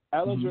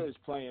 Ellinger is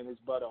playing his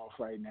butt off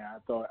right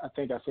now. I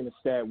think I seen a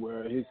stat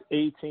where his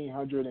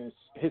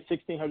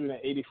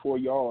 1,684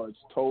 yards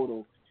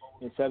total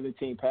and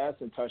 17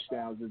 passing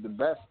touchdowns is the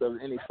best of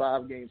any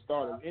 5-game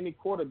starter, any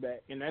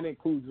quarterback, and that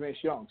includes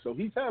Vince Young. So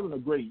he's having a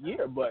great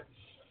year. But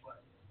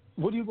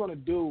what are you going to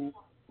do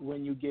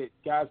when you get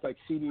guys like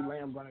CeeDee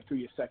Lamb running through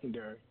your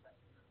secondary?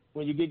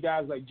 When you get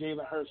guys like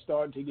Jalen Hurts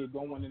starting to get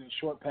going in the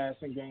short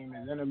passing game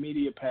and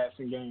intermediate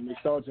passing game, they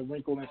start to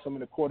wrinkle in some of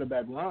the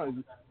quarterback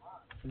runs.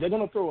 They're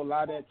going to throw a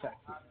lot at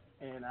Texas.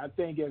 And I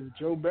think if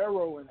Joe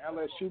Burrow and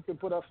LSU can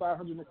put up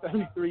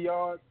 573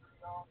 yards,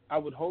 I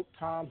would hope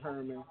Tom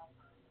Herman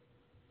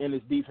and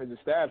his defensive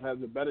staff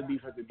has a better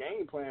defensive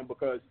game plan,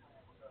 because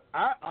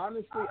I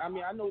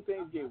know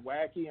things get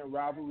wacky in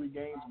rivalry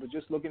games, but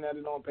just looking at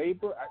it on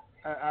paper,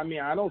 I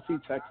don't see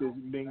Texas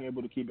being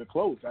able to keep it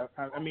close.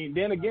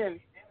 Then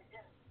again,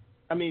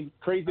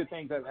 crazy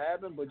things have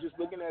happened, but just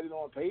looking at it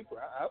on paper,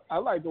 I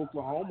like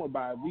Oklahoma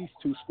by at least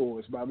 2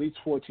 scores, by at least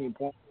 14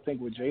 points. I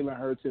think what Jalen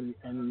Hurts and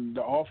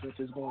the offense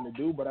is going to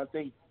do, but I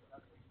think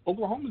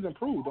Oklahoma's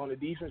improved on the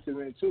defensive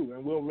end too,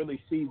 and we'll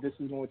really see. This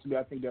is going to be,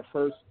 I think, their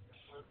first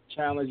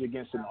challenge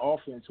against an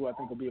offense who I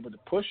think will be able to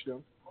push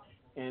them.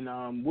 And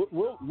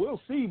we'll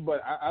see,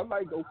 but I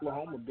like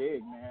Oklahoma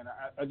big, man.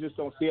 I just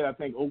don't see it. I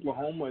think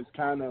Oklahoma is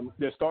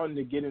they're starting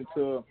to get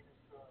into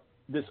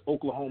this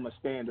Oklahoma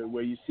standard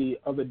where you see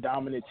other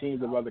dominant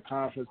teams of other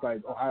conferences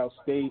like Ohio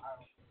State,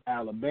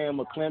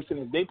 Alabama, Clemson,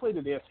 and they play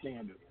to their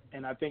standard.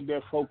 And I think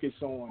they're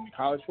focused on the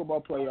college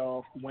football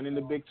playoff, winning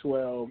the Big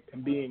 12,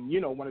 and being,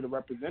 one of the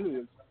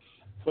representatives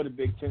for the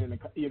Big 10 in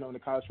the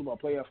college football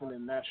playoff and the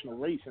national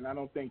race. And I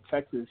don't think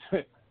Texas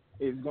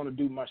is going to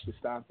do much to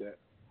stop that.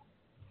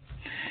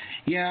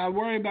 Yeah, I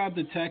worry about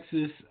the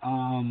Texas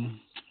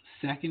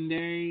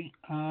secondary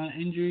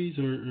injuries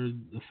or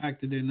the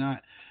fact that they're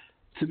not.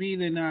 To me,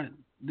 they're not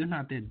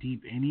that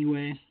deep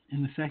anyway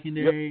in the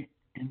secondary,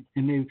 and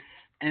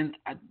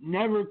I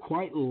never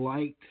quite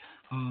liked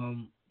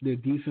their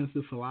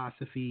defensive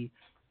philosophy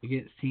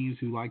against teams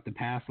who like to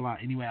pass a lot.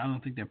 Anyway, I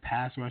don't think their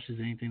pass rush is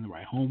anything to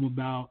write home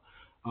about.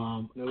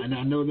 And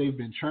I know they've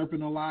been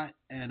chirping a lot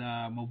at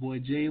my boy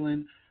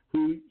Jalen,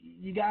 who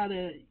you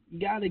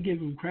gotta give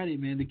him credit,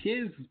 man. The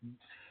kid's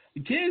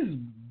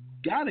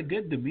got a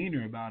good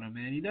demeanor about him,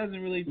 man. He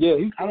doesn't really. Yeah,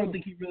 I don't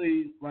think he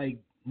really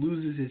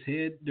loses his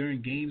head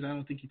during games. I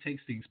don't think he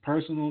takes things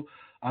personal.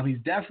 He's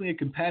definitely a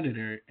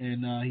competitor,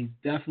 and he's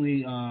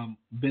definitely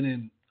been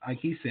in, like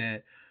he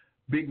said,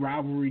 big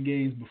rivalry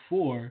games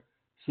before.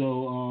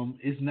 So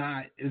it's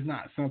not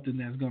something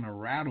that's gonna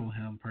rattle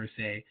him per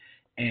se.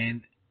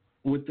 And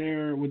with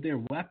their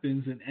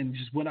weapons and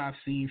just what I've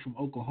seen from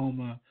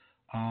Oklahoma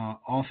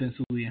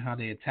offensively and how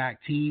they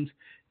attack teams,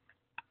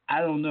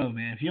 I don't know,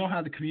 man. If you don't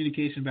have the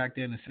communication back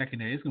there in the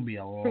secondary, it's gonna be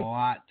a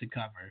lot to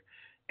cover.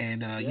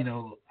 And, I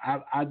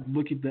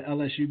look at the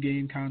LSU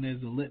game kind of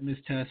as a litmus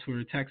test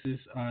for Texas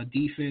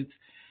defense.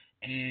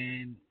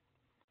 And,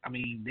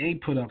 they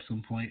put up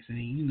some points.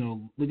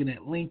 And, looking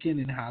at Lincoln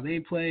and how they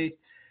play,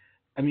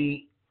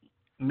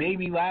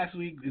 maybe last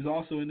week is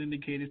also an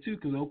indicator, too,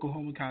 because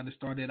Oklahoma kind of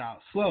started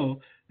out slow.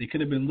 They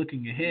could have been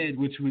looking ahead,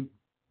 which would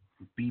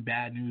be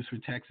bad news for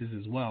Texas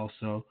as well.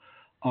 So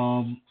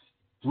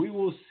we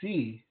will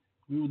see.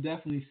 We will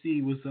definitely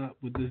see what's up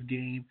with this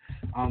game.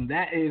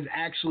 That is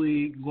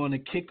actually going to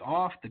kick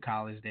off the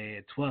college day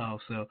at 12.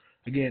 So,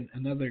 again,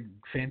 another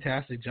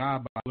fantastic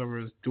job by whoever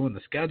is doing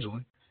the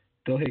scheduling.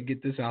 Go ahead and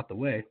get this out the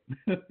way.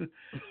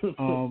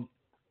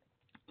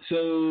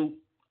 So,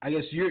 I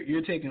guess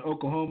you're taking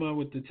Oklahoma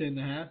with the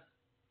 10.5?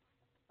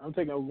 I'm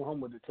taking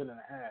Oklahoma with the 10.5.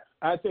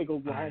 I take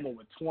Oklahoma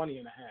with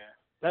 20.5.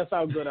 That's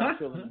how good I'm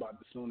feeling about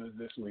the Sooners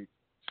this week.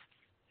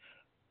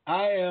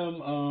 I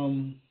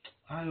am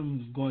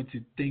going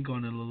to think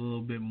on it a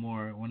little bit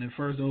more. When it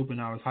first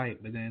opened, I was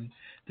hyped, but then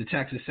the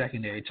Texas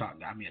secondary talk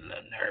got me a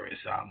little nervous.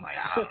 So I'm like,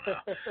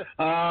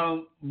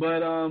 I don't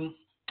know.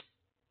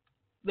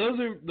 Those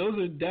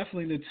are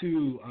definitely the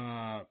two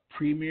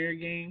premier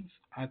games,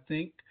 I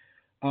think.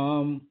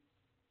 I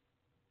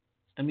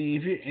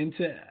mean,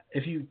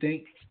 if you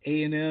think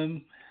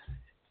A&M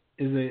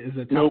is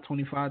a top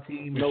 25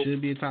 team, or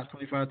should be a top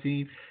 25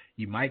 team,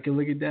 you might can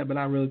look at that, but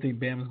I really think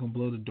Bama's gonna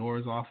blow the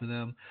doors off of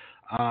them.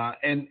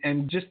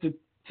 And just to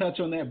touch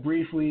on that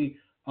briefly,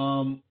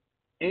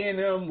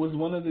 A&M was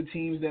one of the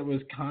teams that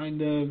was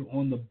kind of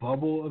on the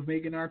bubble of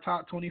making our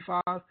top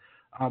 25,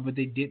 but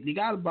they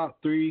got about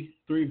three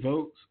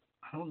votes.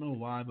 I don't know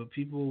why, but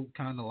people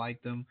kind of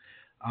liked them.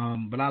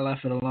 But I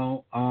left it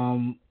alone.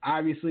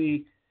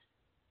 Obviously,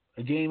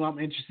 a game I'm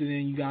interested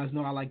in. You guys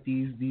know I like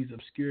these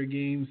obscure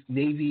games.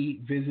 Navy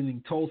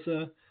visiting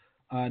Tulsa.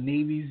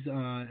 Navy's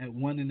at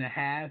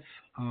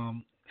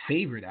 1.5,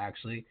 favorite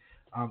actually.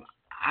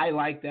 I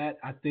like that.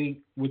 I think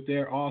with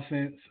their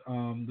offense,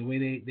 the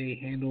way they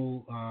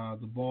handle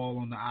the ball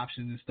on the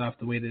options and stuff,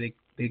 the way that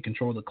they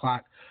control the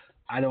clock,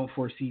 I don't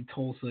foresee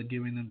Tulsa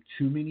giving them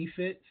too many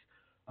fits.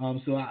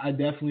 So I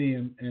definitely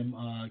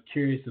am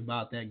curious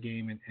about that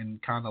game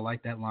and kind of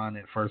like that line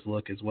at first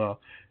look as well.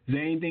 Is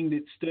there anything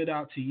that stood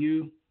out to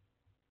you?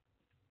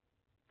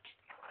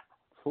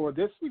 For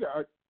this week,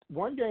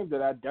 one game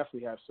that I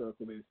definitely have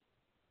circled is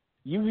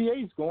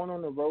UVA's going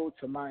on the road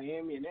to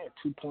Miami, and they're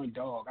a 2-point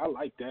dog. I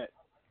like that.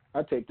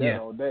 I take that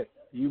all day.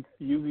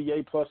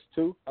 UVA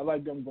 +2. I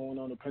like them going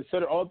on.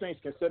 All things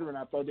considering,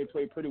 I thought they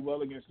played pretty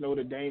well against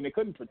Notre Dame. They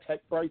couldn't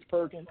protect Bryce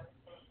Perkins.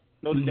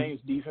 Notre Dame's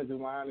defensive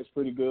line is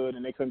pretty good,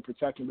 and they couldn't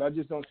protect him. But I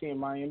just don't see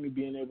Miami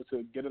being able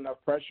to get enough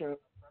pressure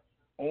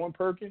on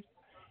Perkins.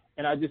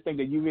 And I just think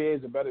that UVA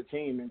is a better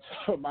team. And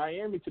so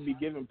Miami to be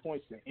giving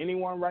points to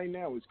anyone right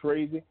now is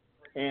crazy.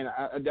 And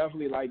I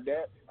definitely like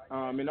that.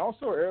 And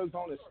also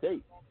Arizona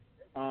State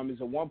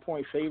is a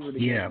 1-point favorite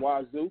against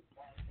Wazoo.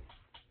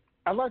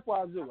 I like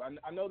Wazoo.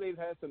 I know they've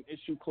had some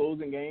issue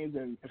closing games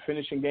and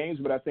finishing games,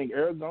 but I think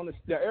Arizona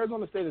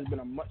State has been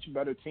a much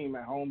better team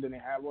at home than they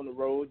have on the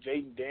road.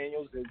 Jaden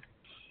Daniels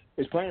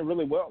is playing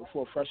really well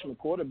for a freshman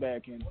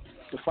quarterback. And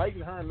the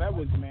Fighting Herm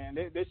Edwards, man,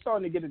 they're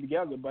starting to get it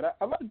together. But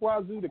I like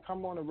Wazoo to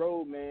come on the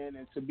road, man,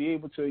 and to be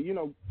able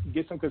to,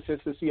 get some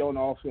consistency on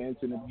offense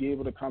and to be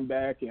able to come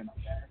back and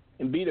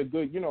beat a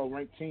good,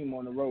 ranked team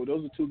on the road.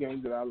 Those are two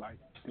games that I like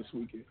this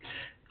weekend.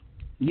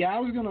 Yeah, I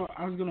was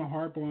gonna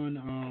harp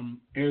on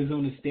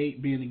Arizona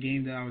State being a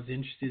game that I was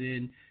interested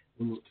in.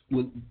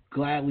 Would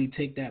gladly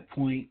take that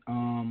point,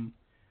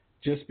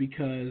 just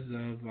because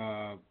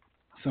of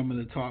some of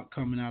the talk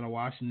coming out of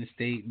Washington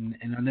State,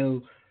 and I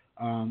know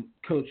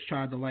Coach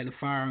tried to light a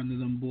fire under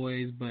them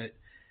boys, but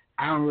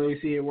I don't really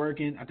see it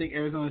working. I think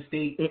Arizona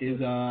State is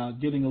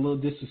getting a little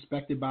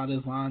disrespected by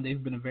this line.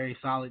 They've been a very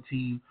solid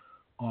team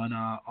on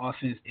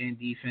offense and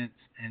defense,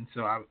 and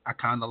so I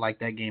kind of like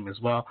that game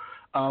as well.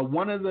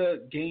 One of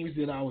the games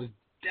that I was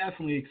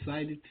definitely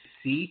excited to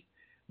see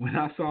when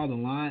I saw the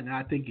line, and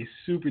I think is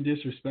super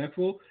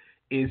disrespectful,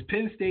 is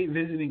Penn State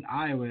visiting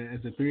Iowa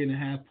as a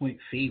 3.5-point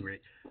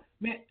favorite.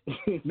 Man,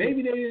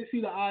 maybe they didn't see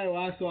the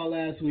Iowa I saw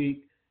last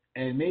week,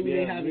 and maybe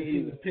they haven't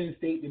seen the Penn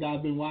State that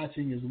I've been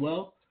watching as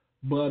well,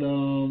 but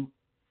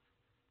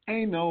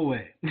ain't no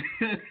way.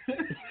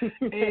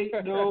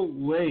 Ain't no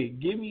way.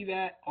 Give me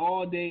that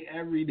all day,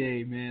 every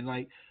day, man.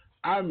 Like,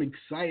 I'm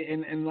excited.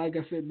 And like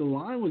I said, the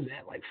line was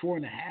at like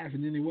 4.5,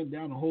 and then it went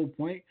down a whole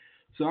point.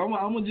 So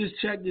I'm going to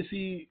just check to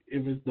see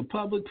if it's the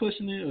public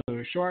pushing it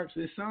or Sharps.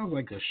 It sounds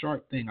like a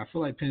Sharp thing. I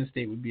feel like Penn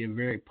State would be a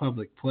very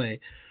public play.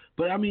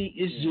 But, I mean,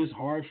 it's just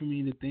hard for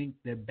me to think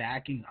that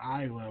backing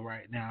Iowa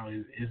right now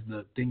is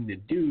the thing to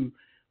do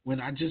when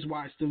I just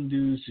watched them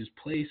dudes just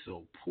play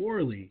so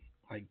poorly.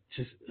 Like,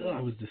 just,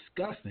 it was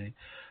disgusting.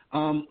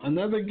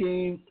 Another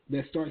game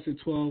that starts at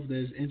 12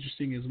 that is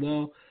interesting as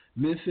well,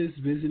 Memphis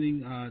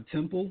visiting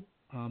Temple.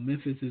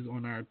 Memphis is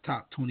on our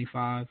top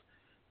 25.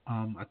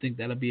 I think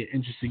that'll be an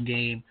interesting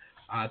game.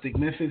 I think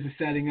Memphis is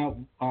setting up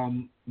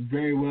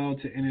very well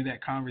to enter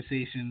that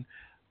conversation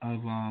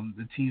of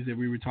the teams that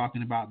we were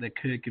talking about that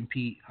could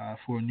compete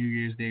for a New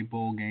Year's Day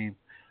bowl game.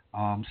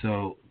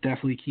 So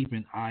definitely keep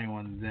an eye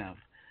on them.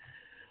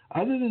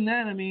 Other than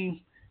that, I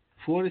mean,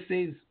 Florida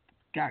State's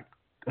got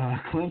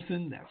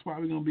Clemson. That's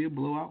probably going to be a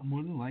blowout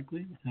more than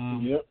likely.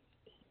 Yep.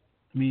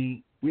 I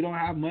mean, we don't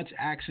have much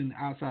action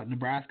outside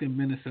Nebraska.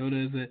 Minnesota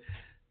is an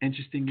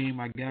interesting game,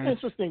 I guess.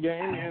 Interesting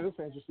game. Yeah, that's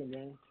an interesting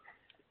game.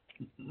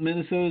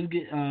 Minnesota's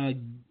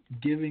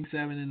giving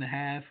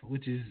 7.5,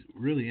 which is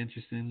really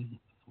interesting.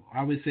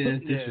 I would say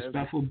it's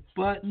disrespectful,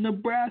 but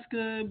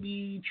Nebraska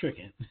be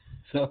tricking.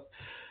 So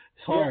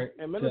it's hard.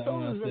 Yeah, and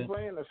Minnesota's been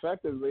playing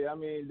effectively. I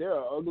mean, they're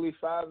an ugly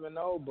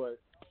 5-0, but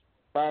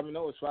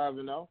 5-0 is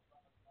 5-0.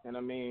 And I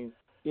mean,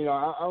 you know,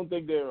 I don't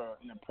think they're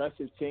an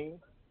impressive team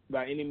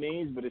by any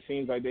means, but it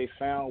seems like they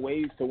found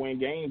ways to win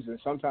games, and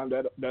sometimes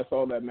that's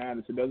all that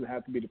matters. It doesn't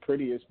have to be the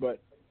prettiest, but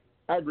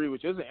I agree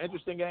with you. It's an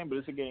interesting game, but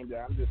it's a game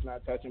that I'm just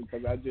not touching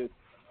because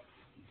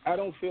I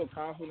don't feel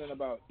confident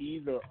about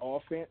either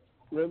offense,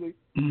 really.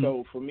 Mm-hmm.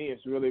 So for me,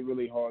 it's really,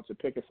 really hard to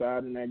pick a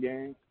side in that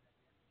game.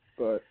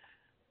 But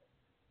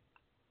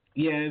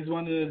yeah, it's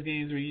one of those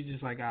games where you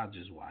just like, I'll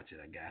just watch it,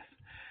 I guess.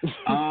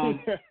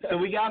 So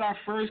we got our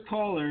first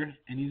caller,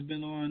 and he's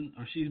been on,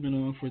 or she's been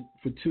on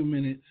for 2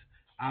 minutes.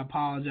 I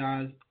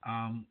apologize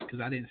because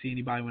I didn't see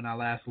anybody when I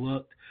last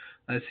looked.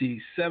 Let's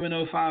see,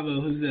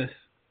 7050. Who's this?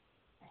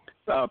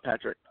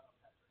 Patrick.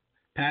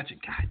 Patrick,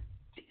 God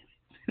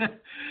damn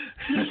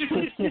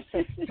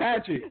it.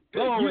 Patrick,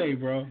 go away,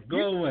 bro.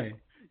 Go away.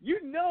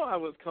 You know I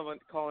was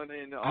calling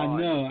in I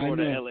know.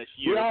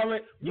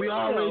 LSU. We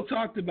already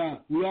talked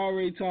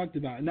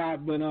about. Nah,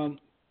 but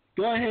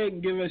go ahead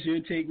and give us your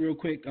take real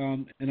quick.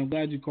 And I'm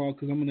glad you called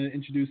because I'm going to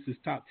introduce this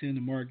top 10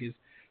 to Marcus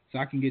so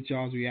I can get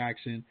y'all's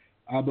reaction.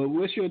 But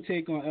what's your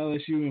take on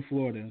LSU and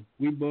Florida?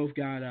 We both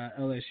got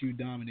LSU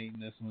dominating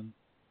this one.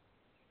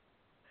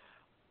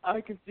 I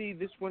can see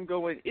this one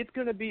going. It's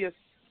going to be a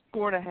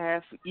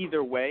 4.5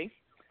 either way,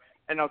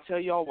 and I'll tell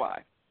y'all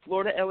why.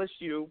 Florida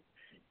LSU.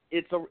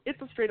 It's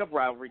a straight up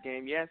rivalry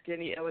game. You ask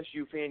any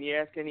LSU fan, you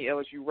ask any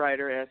LSU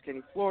writer, ask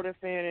any Florida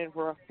fan and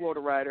for a Florida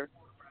writer.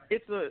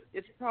 It's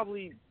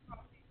probably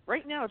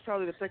right now it's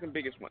probably the second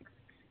biggest one.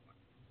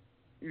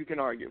 You can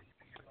argue.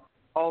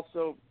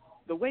 Also,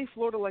 the way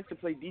Florida likes to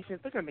play defense,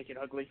 they're gonna make it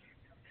ugly.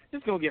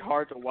 It's gonna get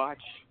hard to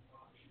watch.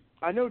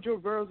 I know Joe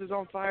Burrows is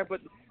on fire,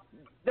 but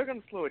they're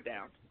gonna slow it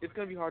down. It's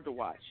gonna be hard to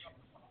watch.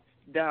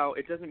 Now,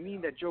 it doesn't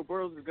mean that Joe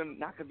Burrows is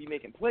not gonna be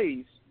making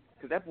plays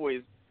because that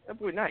boy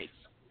nice.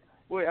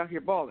 Boy out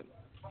here balling.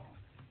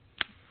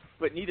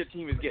 But neither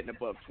team is getting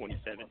above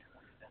 27.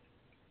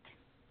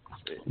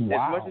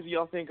 Wow. As much as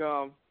y'all think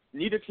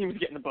neither team is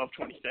getting above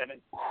 27.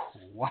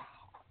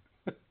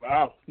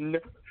 Wow. No.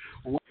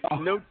 Wow.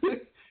 No.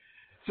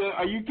 So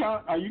are you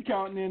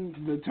counting in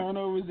the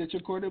turnovers that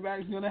your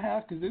quarterback's going to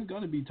have? Because there's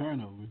going to be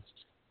turnovers.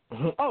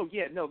 Oh,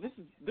 yeah. No,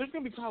 there's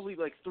going to be probably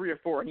like 3 or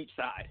 4 on each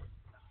side.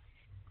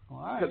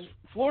 Because right.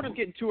 Florida's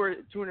getting two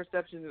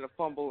interceptions and a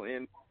fumble,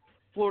 and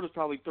Florida's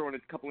probably throwing a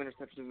couple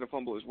interceptions and a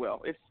fumble as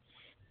well.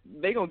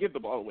 They gonna give the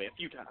ball away a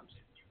few times.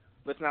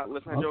 Let's not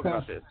joke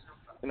about this.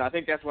 And I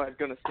think that's why it's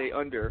gonna stay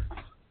under.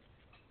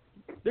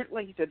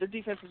 Like you said, their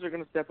defenses are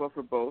gonna step up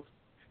for both.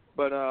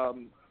 But I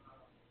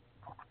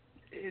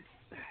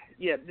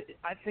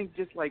think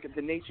just like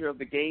the nature of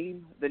the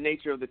game, the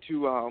nature of the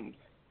two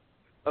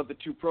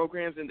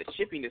programs, and the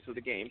chippiness of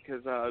the game.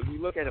 Because if you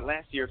look at it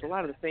last year, it's a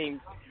lot of the same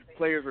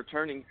players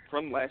returning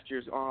from last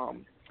season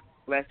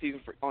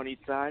on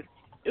each side.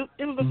 It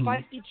was a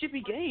feisty, chippy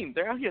game.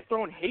 They're out here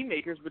throwing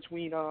haymakers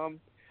between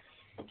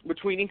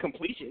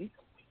incompletion.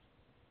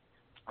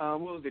 What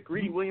was it?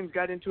 Greedy Williams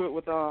got into it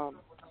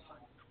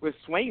with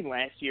Swain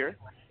last year,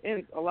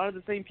 and a lot of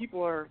the same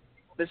people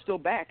they're still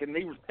back, and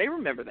they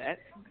remember that.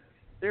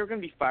 They're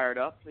going to be fired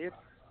up. It's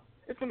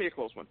going to be a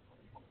close one.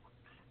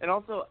 And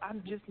also,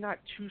 I'm just not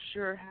too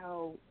sure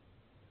how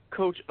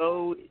Coach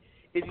O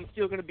is he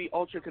still going to be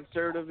ultra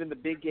conservative in the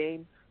big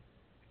game,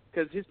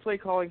 because his play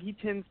calling he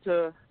tends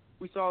to.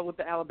 We saw it with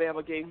the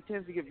Alabama game. He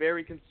tends to get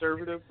very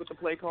conservative with the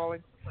play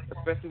calling,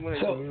 especially when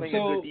he's playing a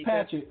good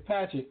defense.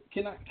 Patrick,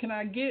 can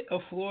I get a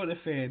Florida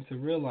fan to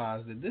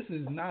realize that this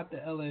is not the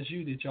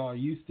LSU that y'all are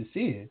used to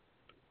seeing?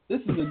 This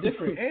is a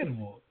different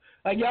animal.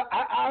 Like,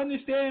 I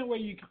understand where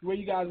you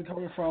guys are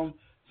coming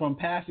from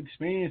past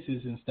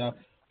experiences and stuff.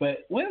 But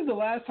when's the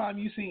last time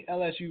you seen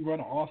LSU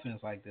run an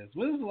offense like this?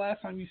 When's the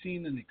last time you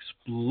seen an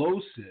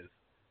explosive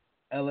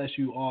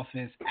LSU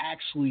offense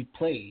actually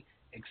play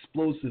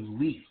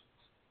explosively?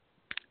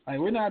 Like,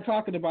 we're not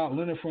talking about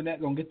Leonard Fournette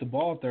going to get the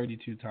ball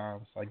 32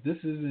 times. Like, this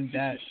isn't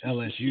that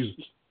LSU.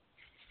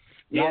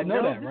 Y'all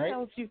know that, right?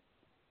 LSU,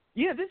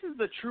 yeah, this is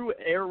the true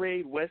air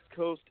raid West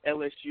Coast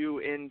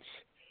LSU, and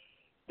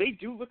they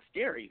do look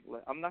scary.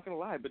 I'm not going to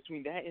lie.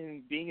 Between that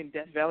and being in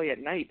Death Valley at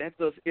night,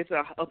 it's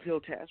a uphill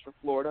task for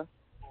Florida.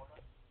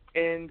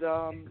 And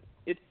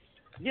it's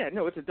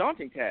a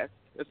daunting task,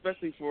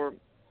 especially for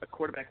a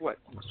quarterback,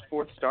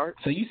 fourth start.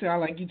 So you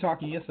sound like you're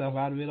talking yourself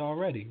out of it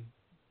already.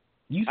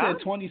 You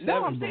said 27,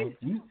 no, bro.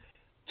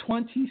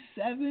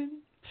 27?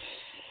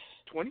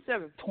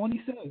 27.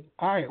 27.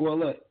 All right, well,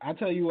 look, I'll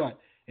tell you what.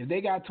 If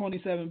they got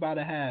 27 by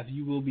the half,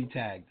 you will be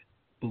tagged.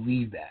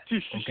 Believe that,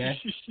 okay?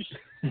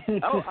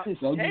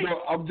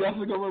 I'm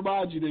definitely going to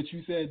remind you that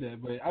you said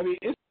that. But, I mean,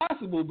 it's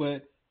possible,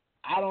 but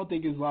I don't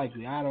think it's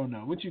likely. I don't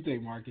know. What you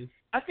think, Marcus?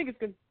 I think it's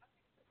good.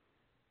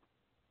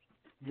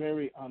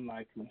 Very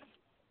unlikely.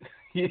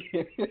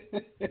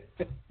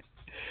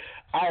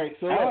 All right,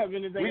 so I don't have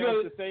anything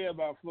else to say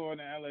about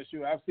Florida and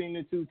LSU. I've seen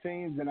the two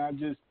teams, and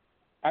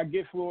I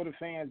get Florida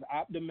fans'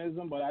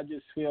 optimism, but I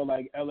just feel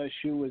like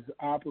LSU is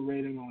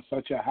operating on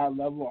such a high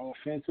level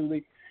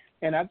offensively.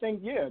 And I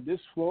think, this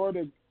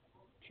Florida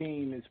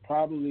team is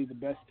probably the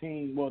best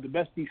team, the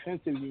best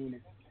defensive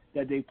unit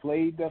that they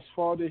played thus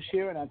far this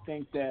year. And I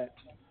think that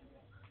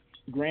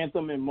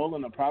Grantham and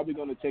Mullen are probably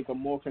going to take a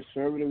more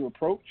conservative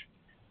approach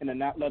and to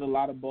not let a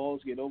lot of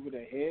balls get over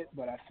their head.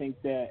 But I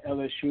think that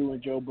LSU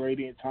and Joe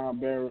Brady and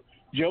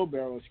Joe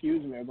Barrow,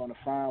 are going to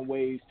find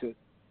ways to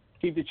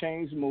keep the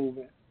chains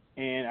moving.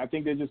 And I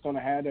think they're just going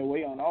to have their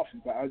way on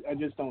offense. I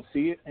just don't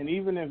see it. And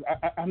even if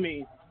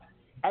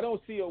I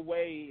don't see a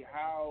way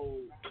how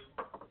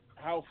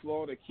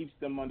Florida keeps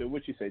them under,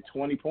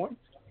 20 points?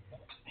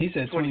 He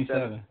said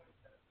 27.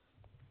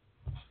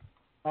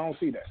 I don't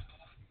see that.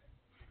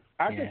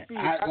 Can see.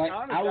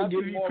 I will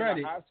give you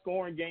credit. A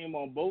high-scoring game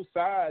on both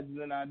sides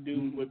than I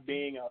do with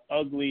being an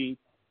ugly,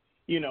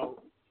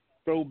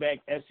 throwback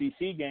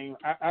SEC game.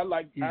 I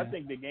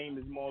think the game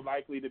is more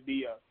likely to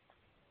be a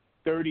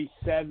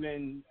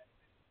 37-21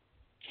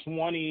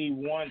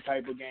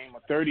 type of game, a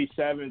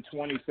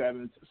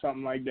 37-27,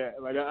 something like that.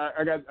 Like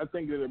I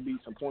think there'll be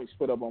some points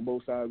put up on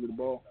both sides of the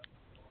ball.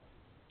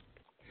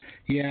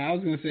 Yeah, I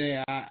was gonna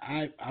say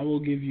I will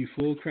give you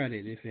full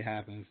credit if it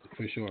happens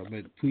for sure,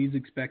 but please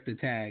expect a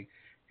tag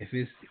if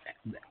it's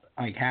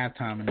like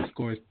halftime and the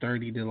score is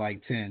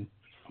 30-10.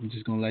 I'm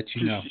just gonna let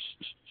you know.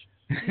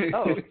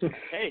 Oh,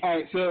 hey. All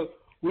right, so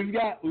we've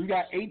got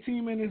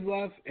 18 minutes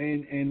left,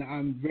 and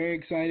I'm very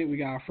excited. We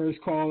got our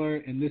first caller,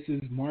 and this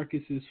is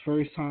Marcus's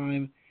first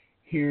time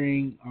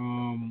hearing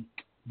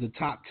the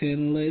top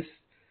 10 list.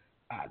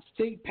 I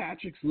think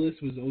Patrick's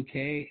list was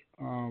okay,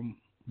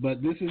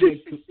 but this is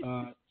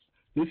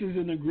this is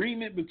an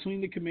agreement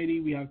between the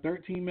committee. We have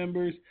 13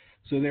 members,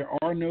 so there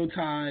are no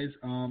ties.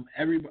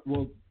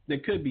 There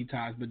could be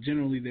ties, but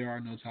generally there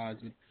are no ties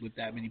with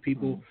that many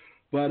people. Mm-hmm.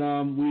 But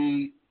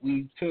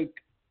we took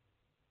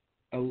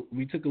a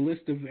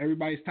list of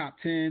everybody's top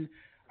 10.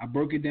 I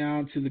broke it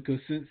down to the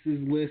consensus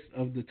list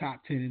of the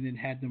top 10 and then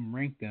had them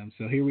rank them.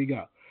 So here we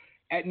go.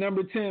 At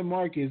number 10,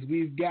 Marcus,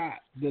 we've got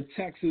the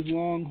Texas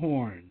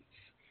Longhorns.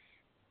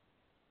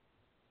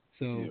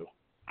 So. Ew.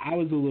 I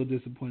was a little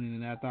disappointed in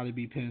that. I thought it'd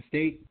be Penn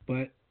State,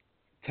 but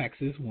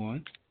Texas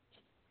won.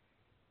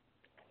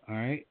 All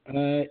right.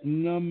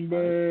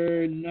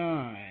 Number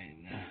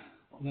 9.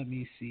 Let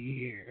me see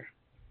here.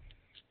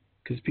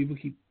 Because people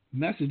keep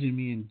messaging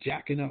me and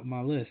jacking up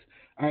my list.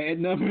 All right, at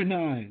number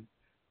 9,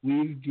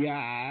 we've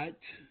got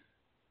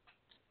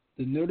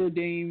the Notre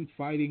Dame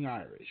Fighting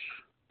Irish.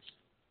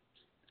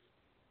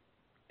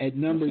 At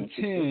number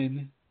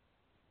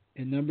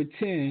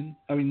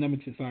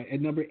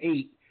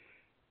 8,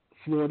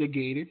 Florida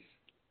Gators.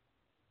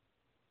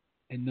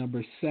 At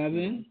number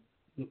 7,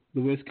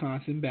 the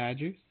Wisconsin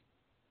Badgers.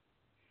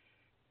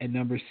 At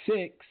number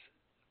 6,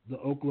 the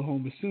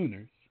Oklahoma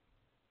Sooners.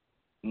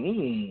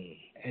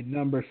 At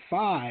number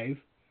 5,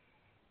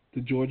 the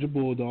Georgia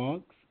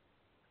Bulldogs.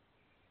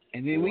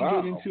 And then we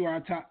get into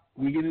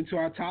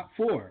our top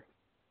 4.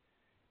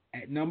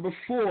 At number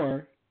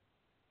 4,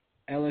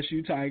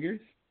 LSU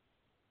Tigers.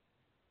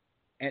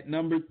 At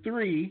number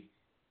 3,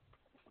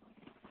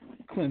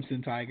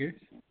 Clemson Tigers.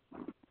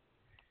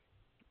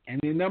 And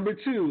then number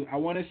 2, I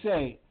want to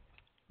say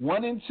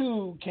 1 and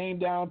 2 came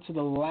down to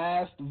the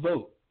last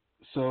vote.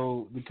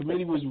 So the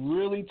committee was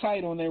really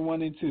tight on their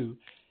 1 and 2.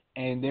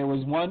 And there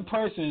was one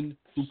person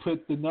who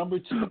put the number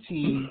 2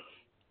 team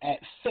at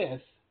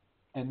 5th.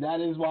 And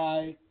that is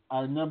why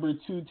our number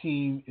 2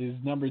 team is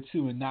number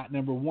 2 and not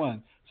number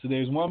 1. So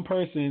there's one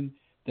person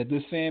that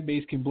this fan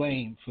base can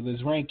blame for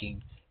this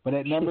ranking. But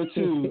at number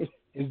 2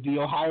 is the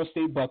Ohio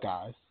State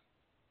Buckeyes.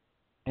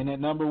 And at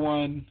number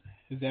 1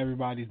 is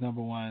everybody's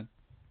number 1,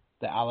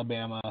 the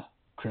Alabama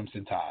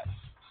Crimson Tide.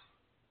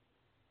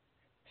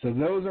 So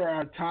those are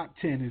our top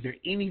 10. Is there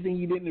anything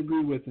you didn't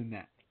agree with in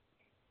that?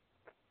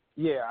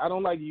 Yeah, I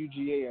don't like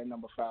UGA at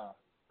number 5.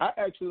 I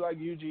actually like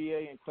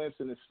UGA and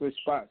Clemson to switch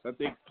spots. I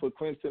think put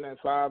Clemson at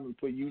 5 and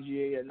put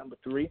UGA at number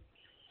 3.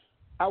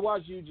 I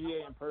watched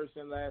UGA in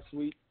person last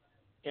week,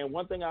 and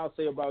one thing I'll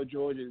say about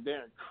Georgia is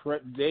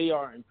they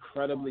are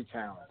incredibly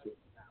talented.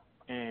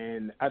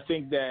 And I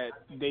think that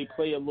they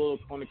play a little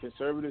on the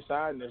conservative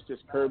side, and that's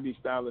just Kirby's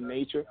style of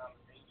nature.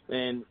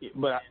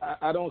 But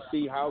I don't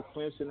see how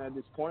Clemson at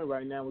this point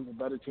right now is a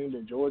better team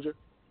than Georgia.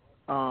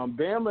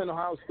 Bama and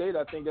Ohio State,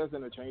 I think that's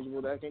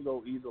interchangeable. That can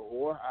go either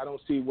or. I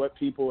don't see what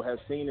people have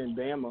seen in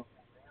Bama,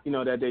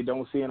 that they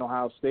don't see in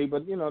Ohio State.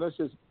 But, that's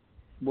just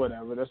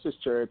whatever. That's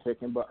just cherry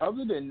picking. But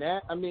other than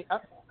that, I mean,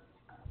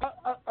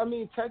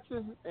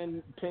 Texas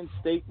and Penn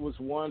State was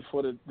one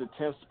for the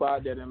 10th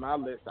spot that in my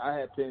list. I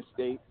had Penn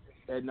State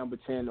at number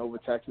 10 over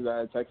Texas. I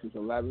had Texas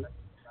 11.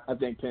 I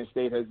think Penn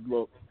State has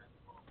looked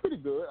pretty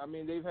good. I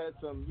mean, they've had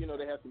some,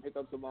 they had some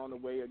hiccups along the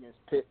way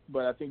against Pitt,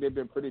 but I think they've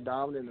been pretty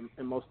dominant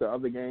in most of the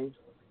other games.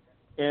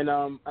 And,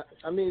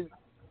 I mean,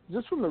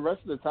 just from the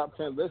rest of the top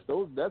 10 list,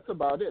 that's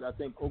about it. I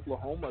think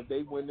Oklahoma, if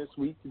they win this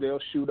week, they'll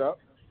shoot up.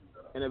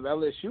 And if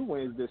LSU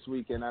wins this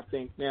weekend, I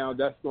think now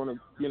that's going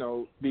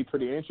to, be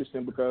pretty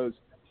interesting because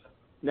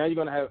Now you're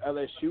going to have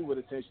LSU with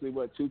essentially,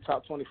 two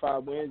top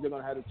 25 wins. They're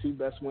going to have the two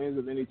best wins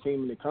of any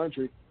team in the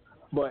country.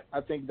 But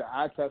I think the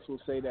eye test will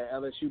say that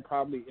LSU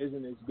probably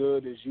isn't as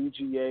good as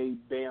UGA,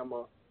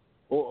 Bama,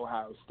 or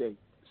Ohio State.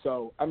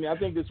 So, I mean, I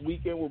think this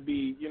weekend will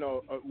be,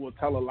 will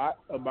tell a lot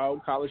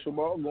about college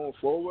football going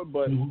forward.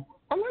 But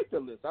I like the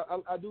list.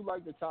 I do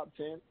like the top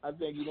 10. I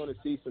think you're going to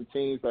see some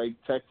teams like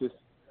Texas.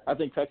 I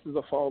think Texas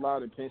will fall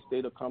out and Penn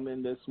State will come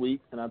in this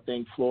week. And I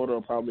think Florida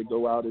will probably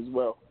go out as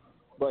well.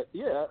 But,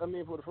 yeah, I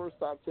mean, for the first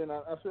top 10,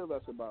 I feel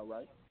that's about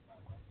right.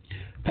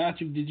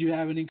 Patrick, did you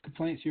have any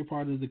complaints? You're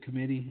part of the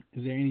committee.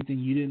 Is there anything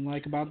you didn't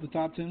like about the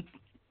top 10?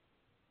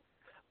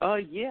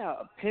 Yeah,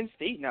 Penn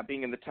State not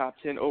being in the top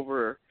 10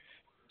 over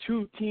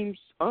two teams.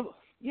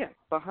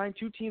 Behind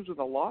two teams with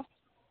a loss.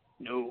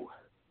 No,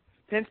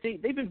 Penn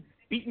State, they've been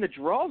beating the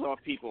draws off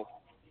people.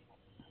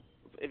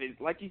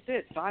 Like you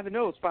said,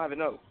 5-0 is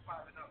 5-0,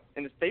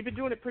 and they've been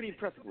doing it pretty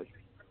impressively.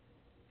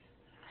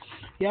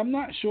 Yeah, I'm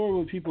not sure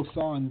what people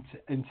saw in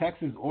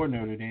Texas or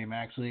Notre Dame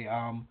actually.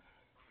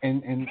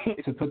 And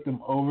to put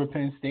them over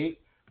Penn State.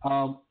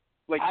 I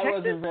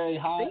wasn't very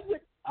high.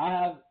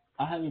 I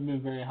haven't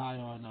been very high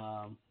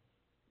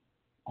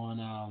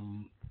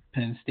on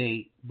Penn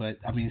State, but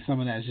I mean some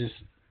of that's just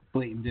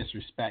blatant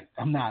disrespect.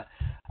 I'm not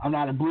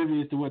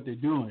oblivious to what they're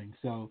doing,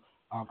 so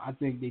I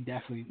think they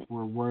definitely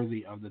were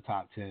worthy of the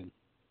top 10.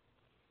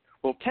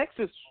 Well,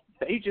 Texas,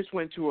 they just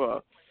went to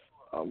a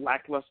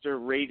lackluster,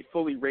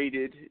 fully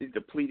rated,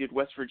 depleted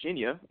West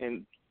Virginia,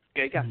 and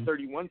they got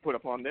 31 put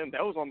up on them.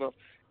 That was on the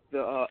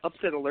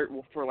upset alert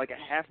for like a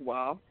half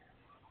while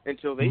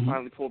until they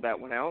finally pulled that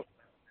one out.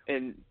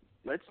 And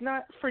let's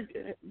not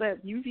forget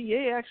that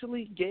UVA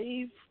actually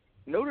gave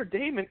Notre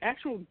Dame an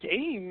actual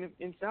game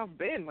in South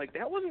Bend. Like,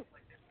 that wasn't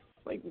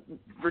 – like,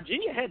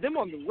 Virginia had them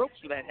on the ropes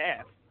for that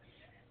half.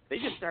 They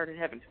just started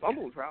having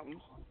fumbling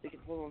problems. They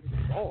could hold on to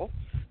the ball.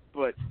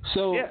 But,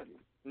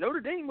 Notre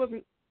Dame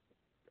wasn't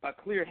a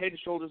clear head and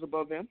shoulders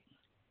above them.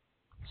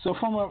 So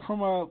from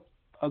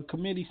a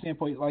committee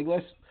standpoint, like,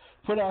 let's –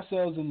 put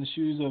ourselves in the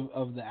shoes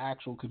of the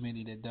actual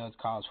committee that does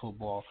college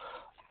football.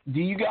 Do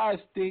you guys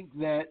think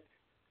that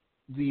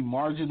the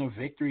margin of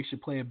victory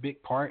should play a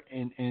big part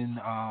in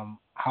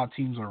how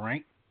teams are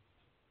ranked?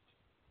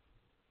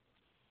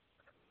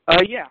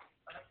 Yeah.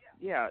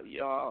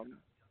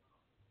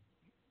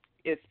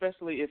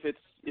 Especially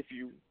if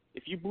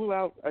you blew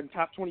out a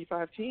top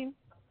 25 team,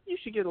 you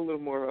should get a little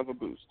more of a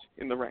boost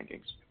in the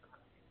rankings.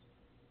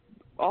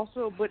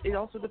 Also, but it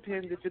also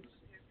depends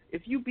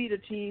if you beat a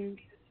team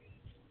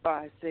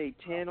by, say,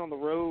 10 on the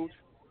road,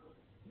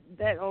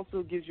 that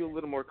also gives you a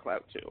little more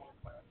clout, too.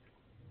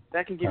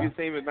 That can give you the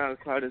same amount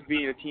of clout as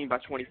being a team by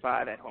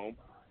 25 at home.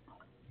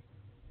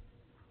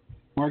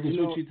 Marcus,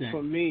 what you think?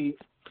 For me,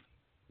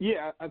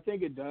 I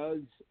think it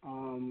does,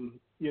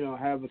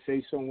 have a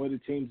say-so on where the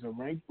teams are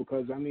ranked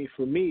because, I mean,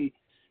 for me,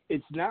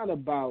 it's not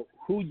about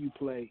who you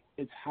play,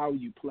 it's how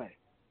you play.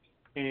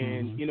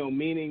 And,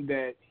 meaning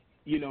that,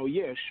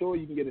 sure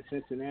you can get a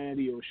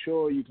Cincinnati or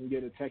sure you can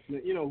get a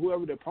Texas,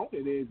 whoever the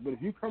opponent is. But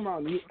if you come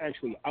out and you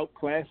actually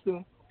outclass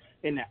them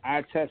and the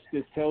eye test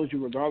just tells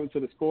you, regardless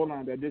of the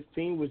scoreline, that this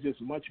team was just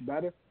much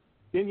better,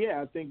 then,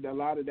 I think that a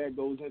lot of that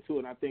goes into it.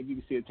 And I think you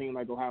can see a team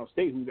like Ohio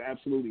State who's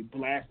absolutely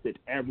blasted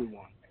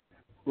everyone,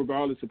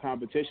 regardless of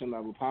competition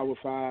level, Power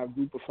 5,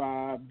 Group of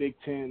 5, Big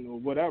Ten, or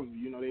whatever.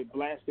 They're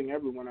blasting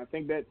everyone. I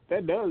think that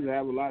does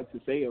have a lot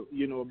to say,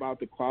 about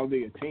the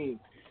quality of teams.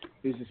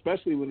 Is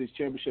especially when it's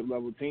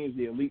championship-level teams,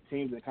 the elite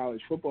teams in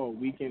college football,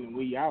 week in and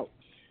week out.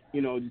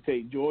 To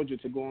take Georgia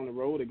to go on the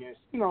road against,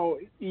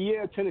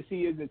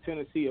 Tennessee isn't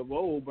Tennessee of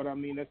old, but, I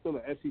mean, that's still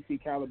an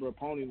SEC-caliber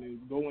opponent,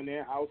 and go in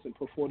their house and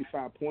put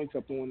 45 points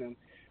up on them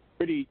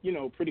pretty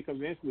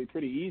convincingly,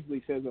 pretty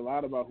easily says a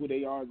lot about who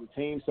they are as a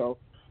team. So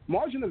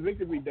margin of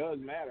victory does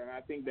matter, and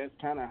I think that's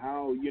kind of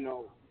how,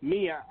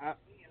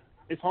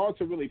 it's hard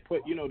to really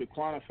put, to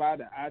quantify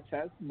the eye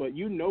test, but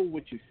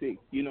what you see.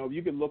 If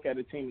you can look at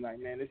a team like,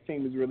 man, this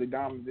team is really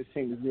dominant, this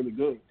team is really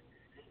good.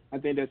 I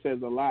think that says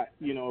a lot,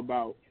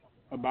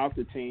 about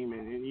the team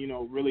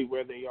and really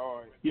where they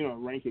are,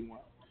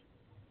 ranking-wise.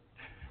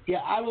 Yeah,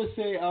 I would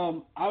say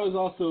I was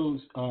also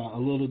a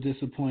little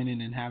disappointed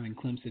in having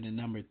Clemson at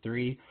number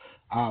 3.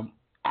 I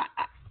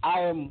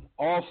am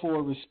all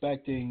for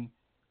respecting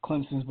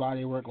Clemson's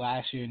body of work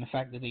last year and the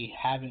fact that they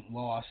haven't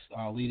lost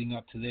leading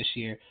up to this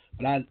year.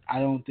 But I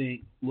don't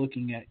think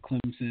looking at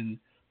Clemson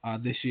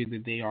this year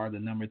that they are the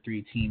number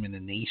 3 team in the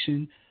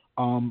nation.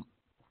 In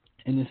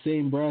the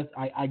same breath,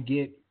 I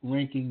get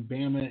ranking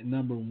Bama at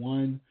number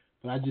 1,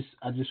 but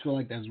I just feel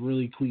like that's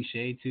really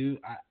cliche too.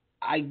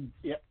 I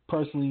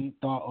personally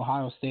thought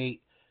Ohio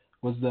State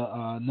was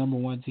the number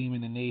 1 team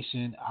in the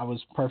nation. I was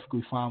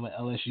perfectly fine with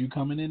LSU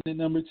coming in at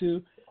number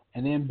 2,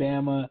 and then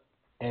Bama,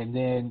 and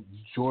then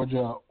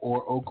Georgia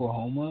or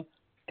Oklahoma,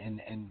 and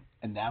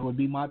that would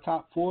be my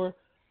top 4.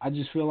 I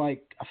feel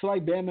like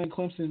Bama and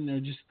Clemson are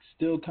just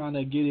still kind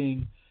of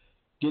getting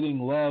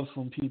love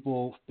from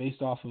people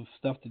based off of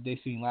stuff that they've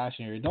seen last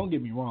year. Don't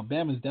get me wrong,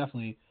 Bama's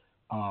definitely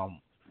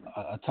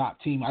a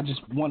top team. I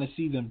just want to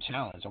see them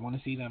challenge. I want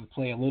to see them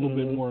play a little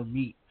bit more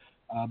meat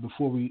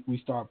before we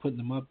start putting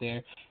them up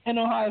there. And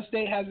Ohio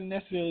State hasn't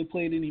necessarily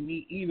played any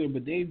meat either,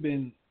 but they've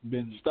been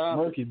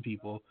murking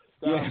people.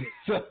 Yeah.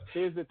 So,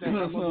 here's the thing.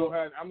 I'm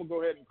gonna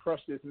go ahead and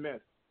crush this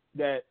myth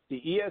that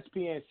the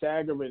ESPN,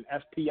 Sager, and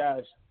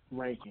FPI's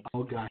ranking,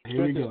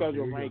 strength of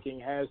schedule ranking,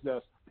 has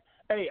the.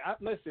 Hey,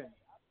 listen.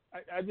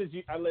 I just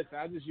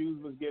use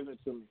what's given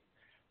to me.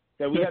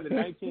 That we have the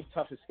 19th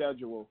toughest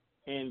schedule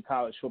in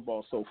college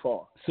football so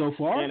far. So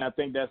far? And I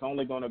think that's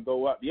only going to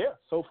go up. Yeah,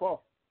 so far.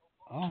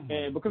 Oh,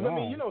 and because, God. I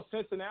mean,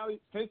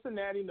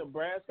 Cincinnati,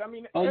 Nebraska, I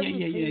mean, every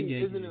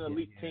team isn't an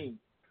elite team.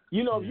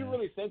 You know, if you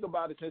really think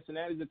about it,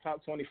 Cincinnati's a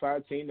top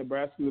 25 team.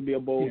 Nebraska would be a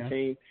bowl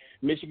team.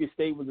 Michigan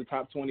State was a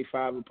top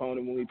 25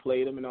 opponent when we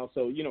played them, and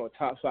also, you know, a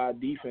top 5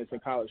 defense in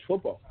college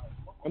football.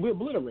 And we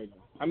obliterated them.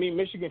 I mean,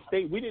 Michigan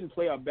State, we didn't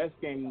play our best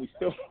game, and we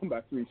still won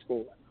by 3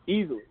 scores.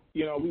 Easily.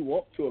 You know, we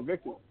walked to a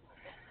victory.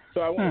 So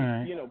I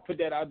want to, you know, put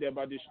that out there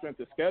about this strength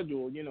of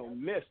schedule, you know,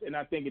 myth. And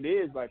I think it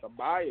is like a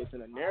bias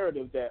and a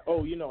narrative that,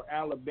 oh, you know,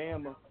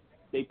 Alabama,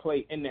 they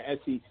play in the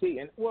SEC.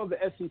 And, well, the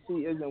SEC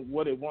isn't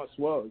what it once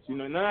was. You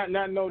know,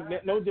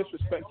 no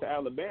disrespect to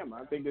Alabama.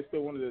 I think they're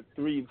still one of the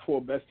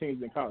 3-4 best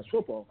teams in college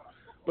football.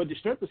 But the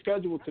strength of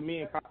schedule to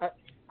me,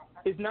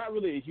 it's not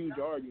really a huge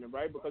argument,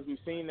 right? Because we've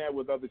seen that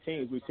with other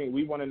teams.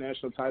 We won a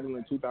national title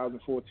in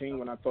 2014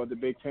 when I thought the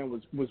Big Ten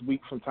was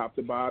weak from top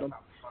to bottom.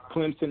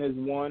 Clemson has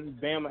won.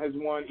 Bama has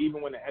won,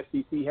 even when the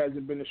SEC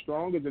hasn't been as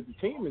strong. As the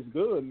team is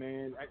good,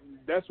 man.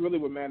 That's really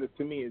what matters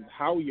to me is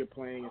how you're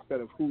playing instead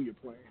of who you're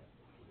playing.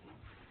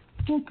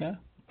 Okay.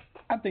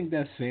 I think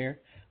that's fair.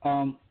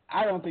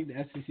 I don't think the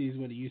SEC is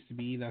what it used to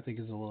be either. I think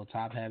it's a little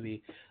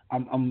top-heavy.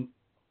 I'm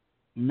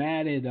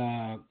mad at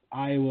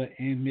Iowa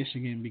and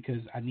Michigan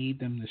because I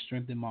need them to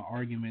strengthen my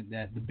argument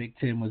that the Big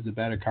Ten was the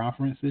better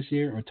conference this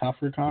year or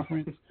tougher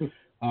conference.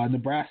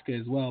 Nebraska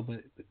as well,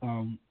 but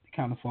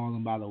kind of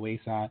falling by the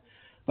wayside.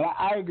 But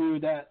I agree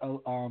with that,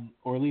 or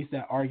at least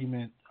that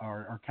argument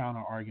or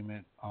counter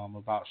argument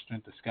about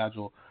strength of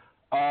schedule.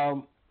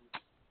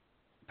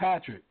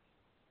 Patrick,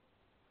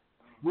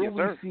 will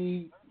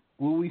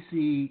we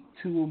see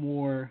 2 or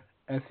more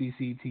SEC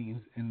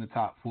teams in the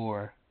top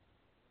 4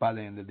 by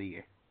the end of the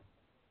year?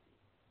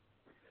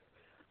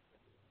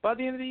 By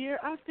the end of the year,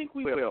 I think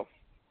we will.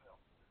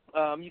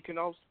 I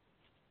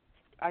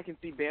can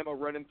see Bama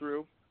running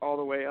through all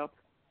the way up,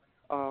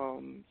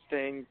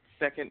 staying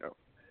second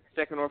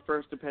or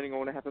first, depending on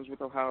what happens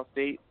with Ohio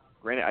State.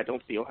 Granted, I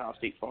don't see Ohio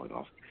State falling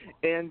off.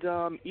 And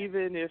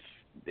even if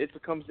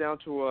it comes down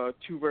to a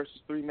 2 versus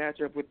 3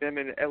 matchup with them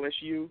and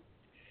LSU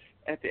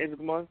at the end of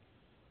the month,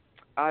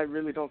 I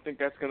really don't think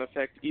that's going to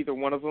affect either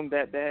one of them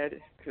that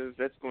bad because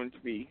that's going to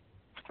be,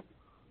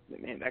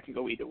 man, that can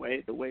go either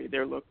way, the way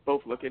they're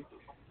both looking.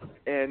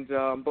 And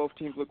both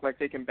teams look like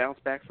they can bounce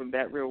back from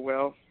that real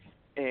well.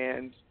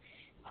 And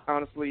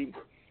honestly,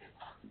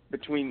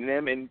 between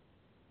them and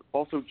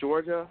also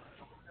Georgia,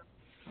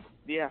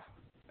 the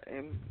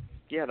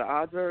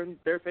odds are in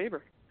their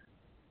favor.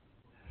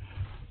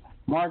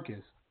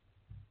 Marcus,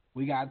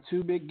 we got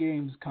 2 big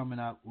games coming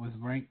up with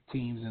ranked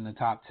teams in the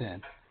top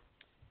 10.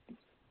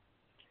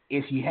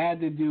 If you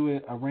had to do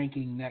a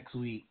ranking next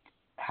week,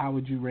 how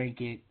would you rank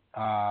it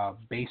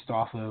based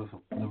off of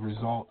the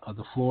result of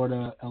the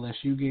Florida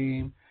LSU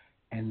game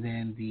and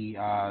then the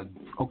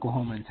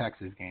Oklahoma and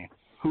Texas game?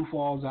 Who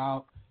falls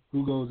out?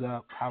 Who goes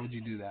up? How would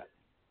you do that?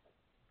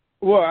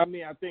 Well, I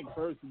mean, I think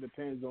first it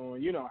depends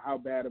on, you know, how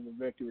bad of a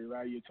victory,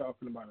 right? You're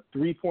talking about a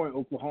 3-point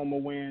Oklahoma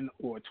win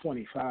or a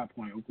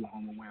 25-point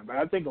Oklahoma win. But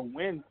I think a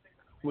win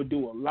would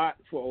do a lot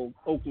for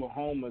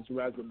Oklahoma's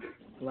resume,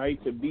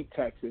 right, to beat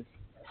Texas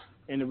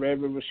in the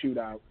Red River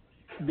Shootout.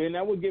 Then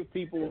that would give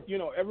people, you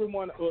know,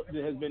 everyone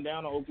that has been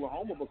down on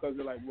Oklahoma because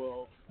they're like,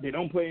 well, they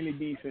don't play any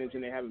defense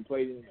and they haven't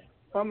played anything.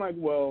 I'm like,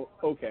 well,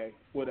 okay,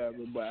 whatever.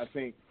 But I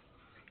think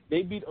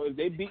if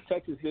they beat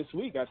Texas this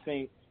week, I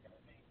think,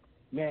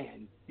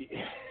 man,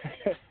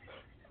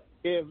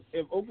 if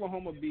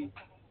Oklahoma beats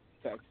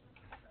Texas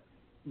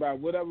by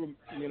whatever,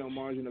 you know,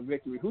 margin of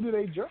victory, who do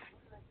they jump?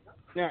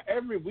 Now,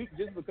 every week,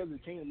 just because the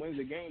team wins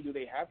a game, do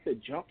they have to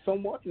jump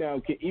somewhat?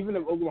 Now, even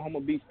if Oklahoma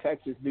beats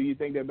Texas, do you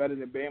think they're better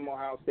than Bama,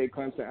 Ohio State,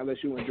 Clemson,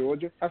 LSU, and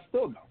Georgia? I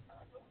still don't.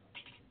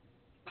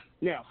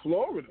 Now,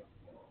 Florida,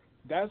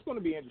 that's going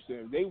to be interesting.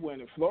 If they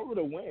win, if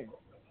Florida wins,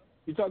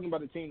 you're talking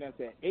about a team that's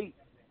at 8.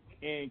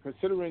 And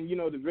considering, you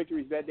know, the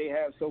victories that they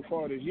have so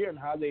far this year and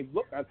how they've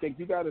looked, I think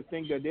you got to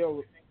think that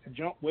they'll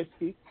jump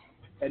Whiskey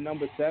at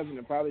number 7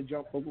 and probably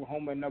jump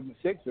Oklahoma at number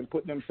 6 and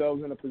put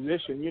themselves in a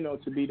position, you know,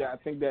 to be that. I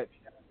think that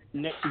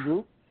next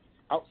group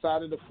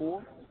outside of the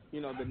 4,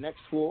 you know, the next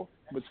 4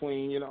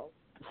 between, you know,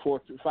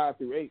 5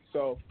 through 8.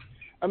 So,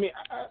 I mean,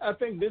 I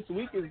think this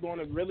week is going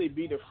to really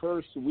be the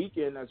first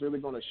weekend that's really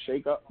going to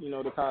shake up, you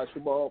know, the college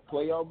football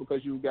playoff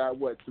because you've got,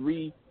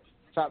 3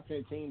 top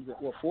 10 teams,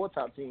 4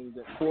 top 10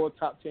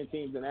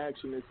 teams in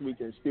action this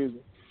weekend, excuse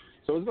me.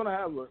 So it's going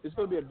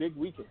to be a big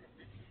weekend.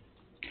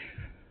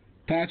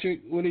 Patrick,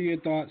 what are your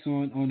thoughts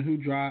on who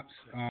drops?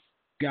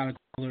 Got a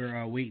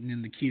caller waiting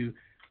in the queue,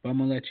 but I'm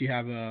going to let you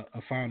have a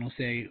final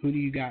say. Who do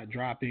you got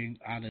dropping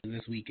out of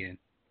this weekend?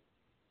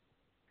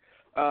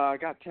 I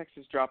got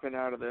Texas dropping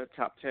out of the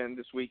top 10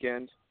 this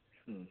weekend.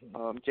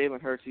 Mm-hmm.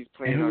 Jalen Hurts, he's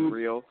playing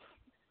unreal.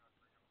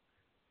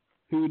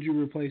 Who would you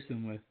replace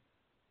them with?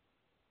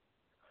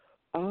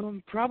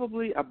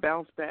 Probably a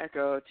bounce back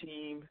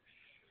team.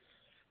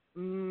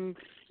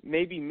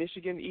 Maybe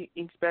Michigan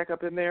inks back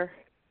up in there.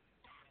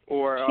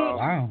 Or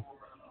wow,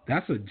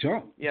 that's a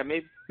jump. Yeah,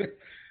 maybe.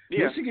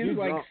 Yeah, Michigan's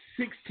like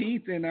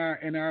 16th in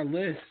our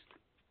list.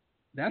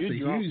 That's a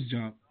huge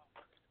jump.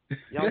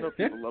 Y'all know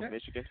people love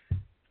Michigan.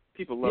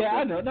 People love. Yeah,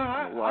 I know. No,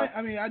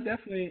 I mean, I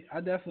definitely.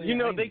 You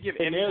know, they give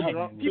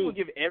people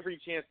give every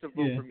chance to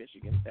vote for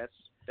Michigan.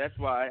 That's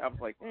why I was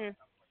like,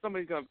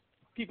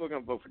 people are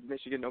gonna vote for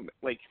Michigan.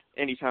 Like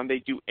anytime they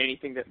do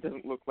anything that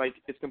doesn't look like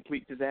it's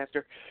complete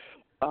disaster.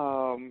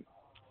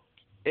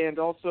 And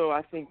also,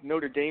 I think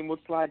Notre Dame would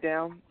slide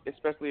down,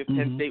 especially if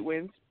Penn State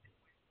wins.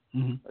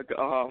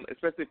 Mm-hmm.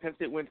 Especially if Penn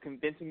State wins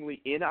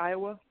convincingly in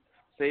Iowa.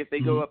 Say if they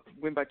go up,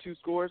 win by 2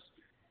 scores,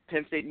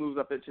 Penn State moves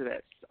up into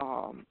that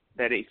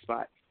 8th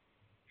spot.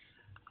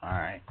 All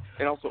right.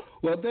 And also,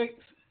 well,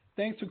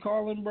 thanks for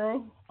calling,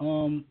 bro.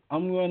 I'm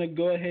going to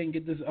go ahead and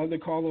get this other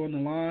caller on the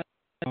line.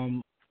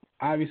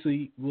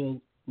 Obviously, we'll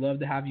love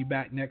to have you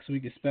back next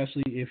week,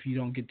 especially if you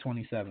don't get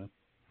 27.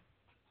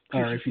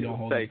 Or if you don't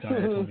hold the time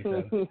at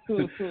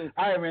 27.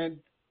 All right, man.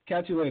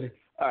 Catch you later.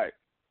 All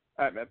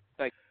right, man.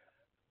 Thanks.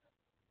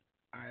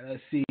 All right,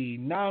 let's see.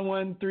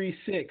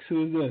 9136.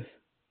 Who is this?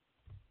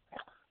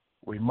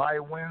 We might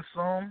win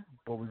some,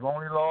 but we've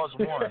only lost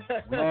one.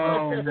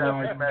 Oh,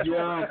 my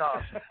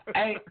God.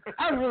 Hey,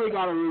 I really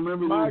got to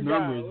remember these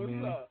numbers,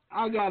 man.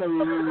 I got to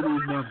remember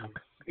these numbers.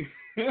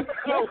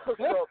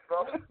 What's up,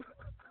 bro?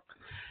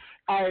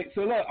 All right,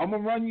 so look, I'm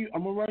gonna run you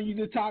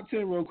the top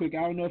 10 real quick.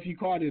 I don't know if you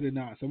caught it or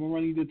not, so I'm gonna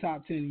run you the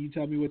top 10 and you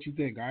tell me what you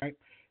think. All right.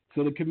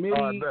 So the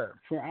committee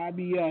for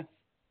IBS,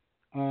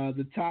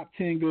 the top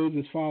 10 goes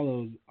as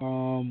follows.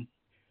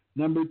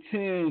 Number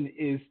 10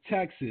 is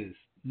Texas.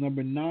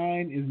 Number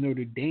 9 is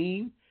Notre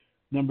Dame.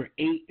 Number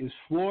 8 is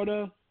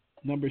Florida.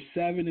 Number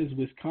 7 is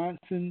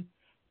Wisconsin.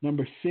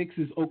 Number 6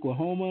 is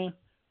Oklahoma.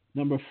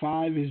 Number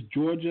 5 is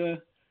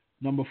Georgia.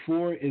 Number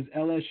 4 is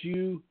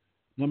LSU.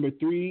 Number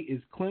 3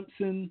 is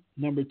Clemson.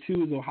 Number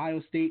 2 is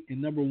Ohio State.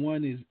 And number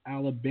 1 is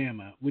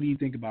Alabama. What do you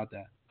think about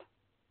that?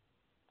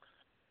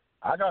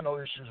 I got no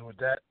issues with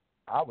that.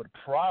 I would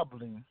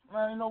probably,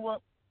 you know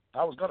what?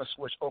 I was going to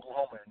switch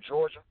Oklahoma and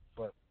Georgia,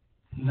 but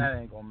that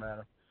ain't going to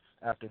matter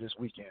after this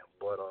weekend.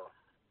 But,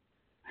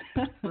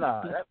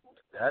 nah,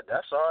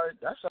 that's all right.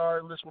 That's all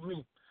right list with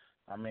me.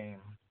 I mean,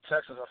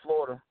 Texas and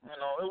Florida,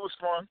 it was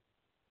fun,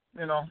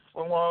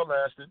 for a while it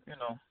lasted,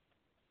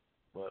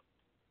 but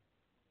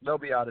they'll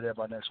be out of there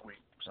by next week.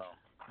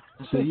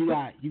 So you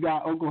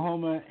got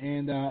Oklahoma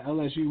and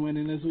LSU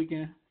winning this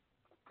weekend?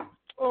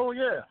 Oh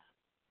yeah.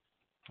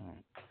 All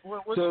right.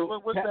 What's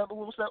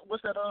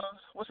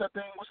that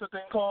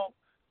thing called?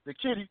 The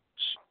kitty.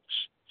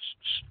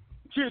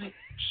 Kitty.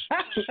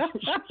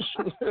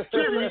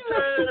 Kitty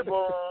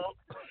table.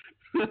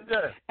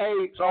 Yeah.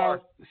 Hey, sorry.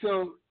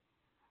 So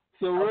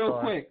real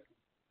quick,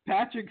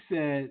 Patrick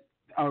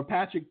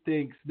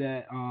thinks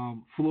that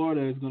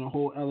Florida is going to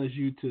hold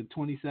LSU to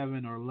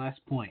 27 or less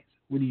points.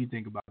 What do you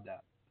think about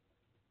that?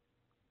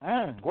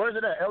 Where's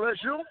it at?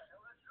 LSU?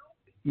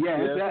 Yeah,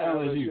 it's at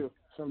LSU.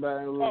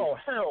 Somebody. Oh,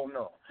 hell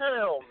no.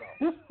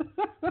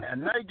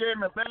 And that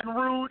game in Baton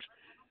Rouge,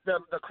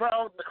 the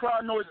crowd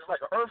noise is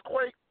like an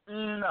earthquake.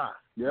 Nah,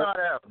 not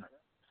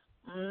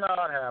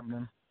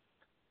happening.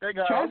 They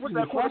got what's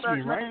that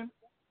quarterback's name?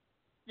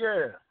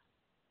 Yeah.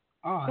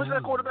 Oh, what's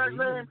that quarterback's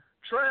name?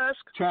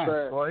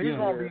 Trask. Well, he's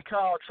gonna be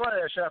called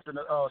Trash after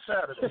the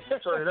Saturday. I'll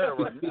tell you that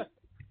right.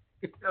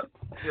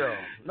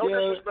 No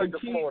disrespect to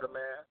Florida,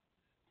 man.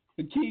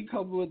 The key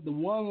couple with the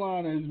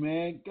one-liners,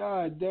 man.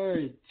 God,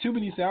 there too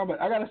many sound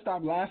bites. I gotta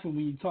stop laughing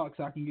when you talk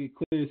so I can get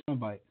clear sound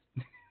bites.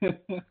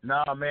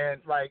 Nah,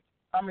 man.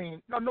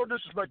 No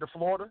disrespect to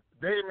Florida.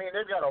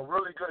 They've got a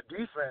really good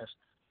defense,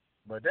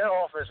 but their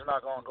offense is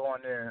not gonna go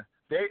in there.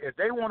 If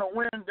they want to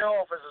win, their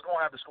offense is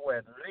gonna have to score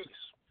at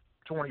least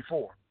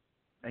 24.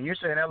 And you're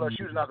saying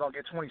LSU is not gonna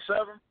get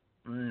 27?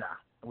 Nah.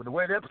 With the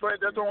way they're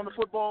throwing the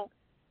football,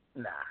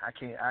 nah. I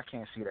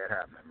can't see that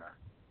happening, man.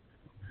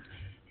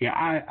 Yeah,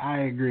 I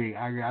agree.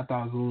 I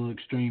thought it was a little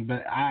extreme,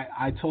 but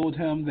I told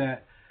him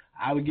that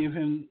I would give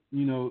him,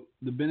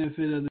 the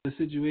benefit of the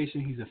situation.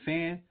 He's a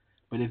fan,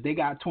 but if they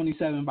got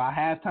 27 by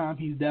halftime,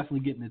 he's definitely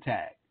getting the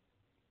tag.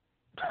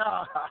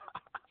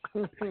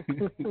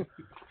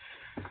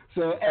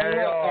 So,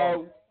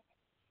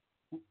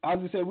 I was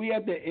going to say, we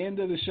at the end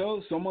of the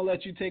show, so I'm going to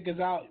let you take us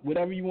out.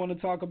 Whatever you want to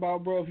talk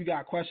about, bro. If you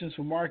got questions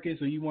for Marcus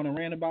or you want to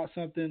rant about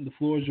something, the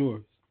floor is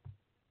yours.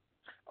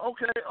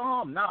 Okay,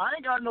 I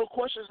ain't got no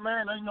questions,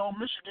 man.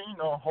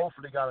 Michigan,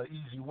 hopefully got an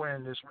easy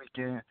win this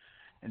weekend.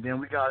 And then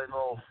we got a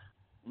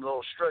little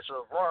stretch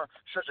of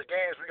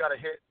games we got to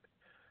hit.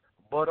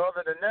 But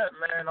other than that,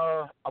 man,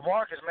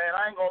 Marcus, man,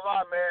 I ain't going to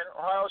lie, man.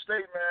 Ohio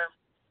State,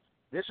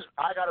 man,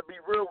 I got to be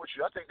real with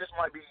you. I think this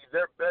might be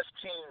their best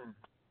team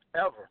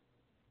ever.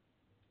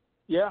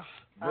 Yeah,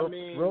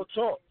 real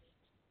talk.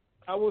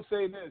 I will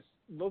say this.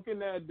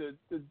 looking at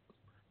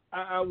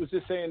I was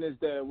just saying is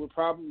that we're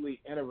probably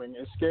entering,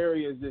 as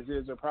scary as this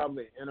is, we're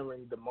probably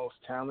entering the most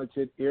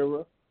talented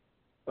era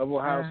of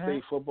Ohio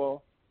State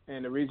football.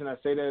 And the reason I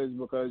say that is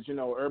because,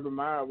 Urban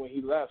Meyer, when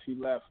he left,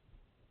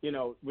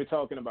 we're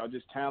talking about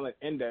just talent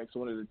index,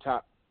 one of the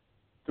top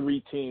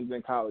 3 teams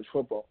in college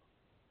football.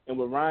 And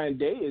what Ryan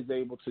Day is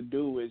able to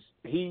do is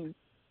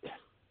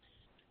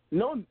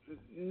no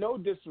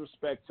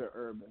disrespect to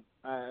Urban.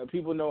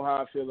 People know how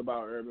I feel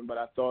about Urban, but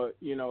I thought,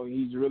 he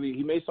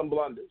made some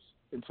blunders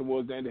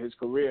towards the end of his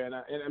career.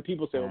 And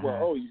people say,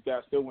 these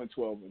guys still went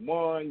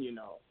 12-1,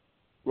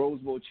 Rose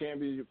Bowl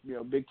champions,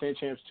 Big Ten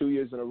champs 2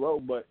 years in a row.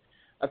 But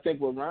I think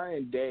what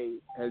Ryan Day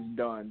has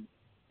done,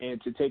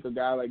 and to take a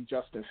guy like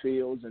Justin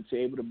Fields and to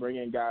be able to bring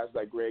in guys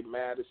like Greg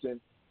Madison,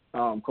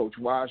 Coach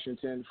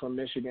Washington from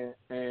Michigan,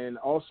 and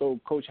also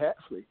Coach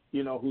Hafley,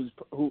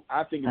 who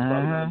I think is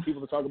probably when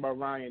people talk about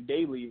Ryan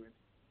Day leaving.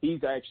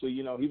 He's actually,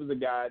 he was a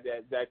guy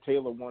that Zach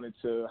Taylor wanted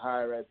to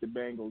hire as the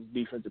Bengals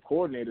defensive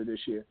coordinator this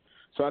year.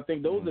 So I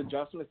think those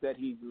adjustments that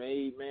he's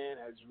made, man,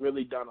 has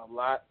really done a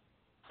lot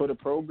for the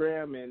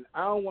program. And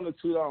I don't want to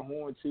toot our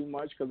horn too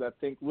much because I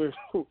think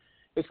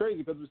it's crazy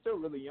because we're still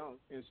really young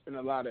in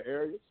a lot of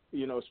areas,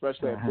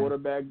 especially at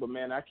quarterback. But,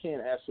 man, I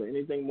can't ask for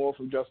anything more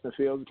from Justin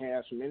Fields. I can't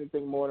ask for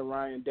anything more than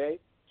Ryan Day.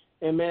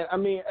 And, man, I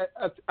mean,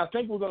 I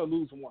think we're going to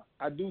lose one.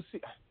 I do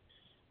see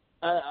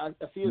I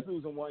see us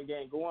losing one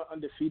game. Going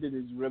undefeated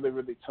is really,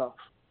 really tough.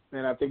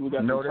 And I think we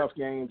got some tough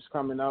games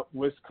coming up.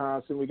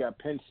 Wisconsin, we got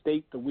Penn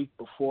State the week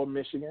before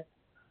Michigan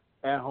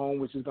at home,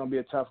 which is going to be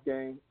a tough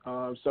game.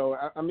 So,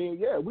 I mean,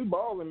 yeah, we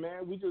balling,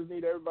 man. We just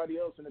need everybody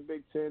else in the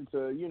Big Ten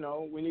to,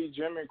 we need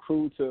Jim and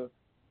crew to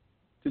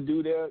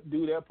do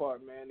their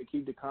part, man, to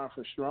keep the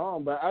conference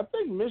strong. But I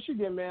think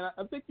Michigan, man,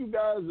 I think you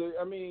guys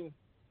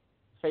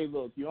hey,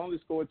 look, you only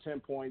scored 10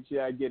 points.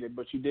 Yeah, I get it.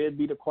 But you did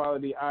beat a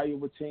quality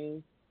Iowa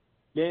team.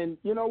 Then,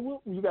 you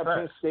got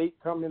Penn State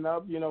coming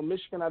up.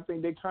 Michigan, I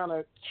think they're kind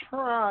of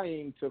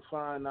trying to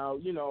find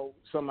out,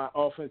 some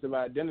offensive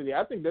identity.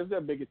 I think that's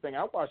their biggest thing.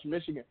 I watch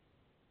Michigan.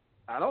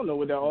 I don't know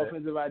what their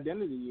offensive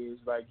identity is.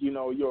 Like, you're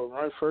a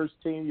run-first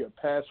team, you're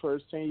a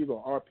pass-first team, you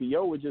go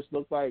RPO. It just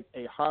looked like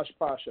a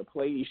hodgepodge of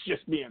plays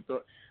just being thrown.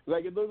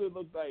 Like, it literally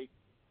looked like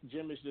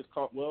Jim is just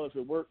caught, well, if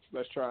it works,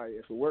 let's try it.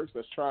 If it works,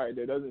 let's try it.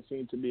 There doesn't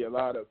seem to be a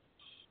lot of,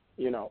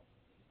 I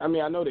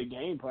know the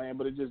game plan,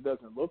 but it just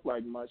doesn't look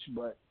like much.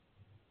 But,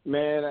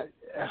 man,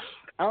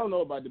 I don't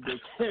know about the Big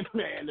Ten,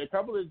 man. A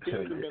couple of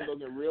teams have been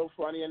looking real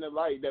funny in the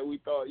light that we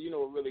thought,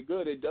 were really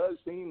good. It does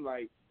seem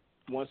like,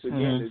 once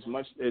again,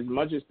 as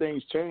much as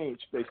things change,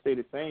 they stay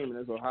the same, and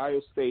there's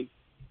Ohio State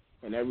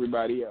and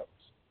everybody else.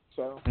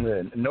 So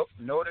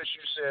notice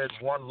you said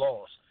one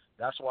loss.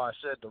 That's why I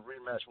said the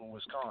rematch with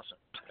Wisconsin.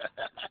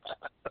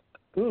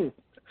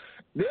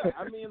 Yeah,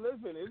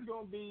 listen, it's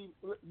going to be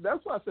 – that's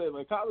why I said,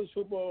 like, college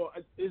football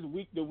is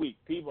week to week.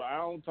 People, I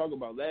don't talk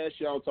about last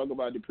year. I don't talk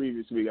about the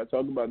previous week. I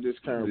talk about this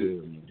current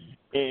week.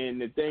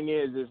 And the thing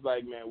is, it's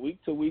like, man, week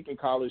to week in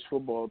college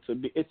football,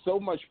 it's so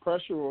much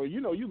pressure on,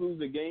 you lose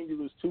a game, you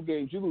lose 2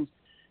 games, you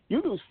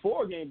lose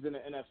 4 games in the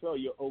NFL,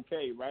 you're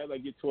okay, right?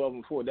 Like, you're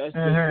 12-4. That's just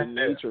the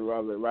nature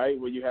of it, right,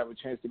 where you have a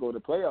chance to go to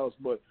playoffs.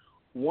 But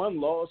one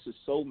loss is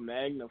so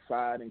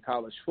magnified in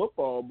college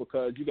football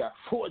because you got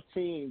 4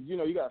 teams.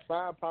 You got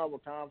 5 power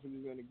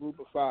conferences in a group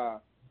of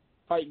 5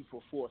 fighting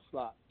for 4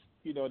 slots.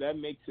 That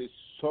makes it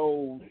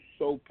so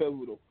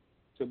pivotal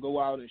to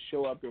go out and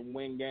show up and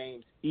win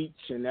games each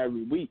and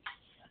every week.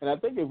 And I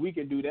think if we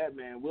can do that,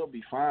 man, we'll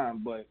be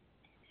fine. But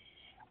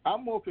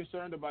I'm more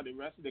concerned about the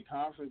rest of the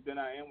conference than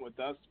I am with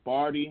us.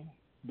 Sparty,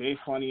 they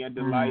funny at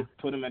the light.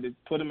 Put them at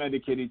the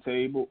kiddie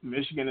table.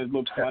 Michigan has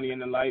looked funny in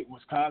the light.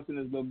 Wisconsin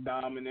has looked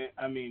dominant.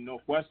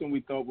 Northwestern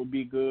we thought would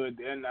be good.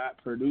 They're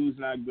not. Purdue's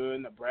not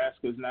good.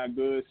 Nebraska's not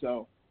good.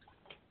 So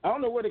I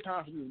don't know where the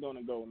conference is going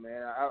to go,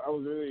 man. I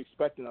was really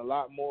expecting a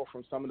lot more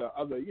from some of the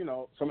other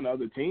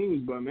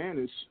teams, but man,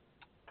 it's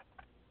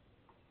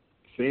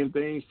same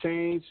things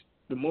change.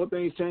 The more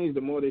things change,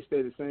 the more they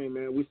stay the same,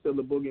 man. We still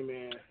the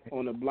boogeyman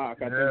on the block.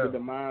 I think the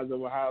demise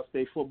of Ohio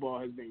State football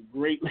has been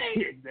greatly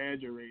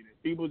exaggerated.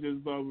 People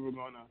just thought we were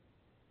going to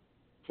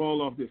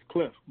fall off this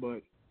cliff,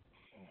 but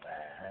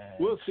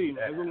we'll see,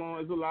 man.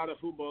 There's a lot of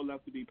football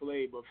left to be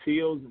played, but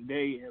Fields and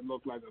Day have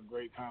looked like a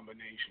great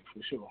combination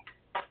for sure.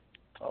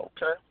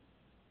 Okay.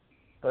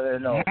 But, you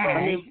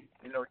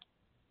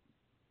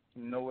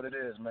know what it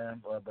is,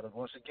 man. But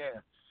once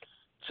again,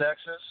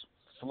 Texas,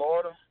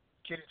 Florida,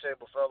 kitty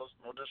table, fellas.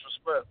 No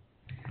disrespect.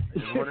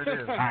 It's what it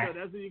is.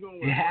 That's what you're going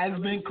to win. It has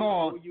been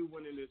called. OU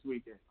winning this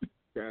weekend.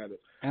 Got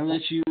it.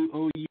 LSU,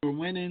 OU are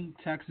winning.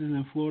 Texas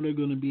and Florida are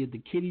going to be at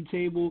the kitty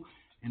table,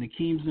 and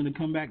Akeem's going to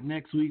come back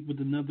next week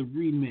with another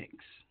remix.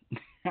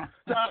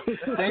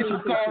 Thanks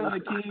for calling,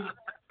 Akeem.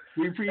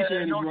 We appreciate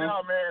it, bro. No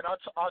doubt, man.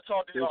 I'll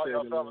talk to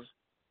y'all fellas.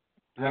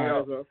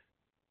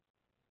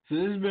 So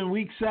this has been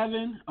week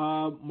 7.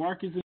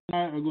 Marcus and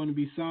I are going to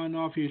be signing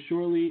off here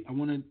shortly. I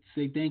want to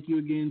say thank you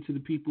again to the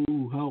people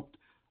who helped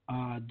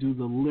do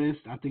the list.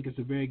 I think it's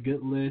a very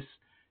good list,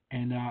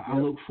 and I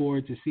look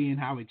forward to seeing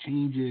how it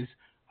changes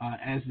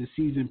as the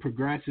season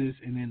progresses,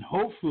 and then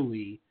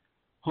hopefully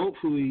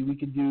we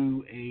could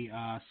do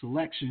a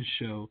selection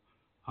show.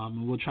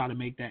 And we'll try to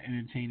make that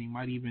entertaining.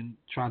 Might even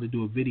try to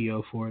do a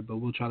video for it, but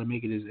we'll try to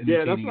make it as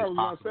entertaining as possible. Yeah, that's what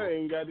I was going to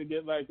say. You got to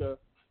get like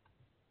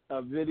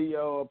a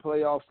video, a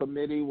playoff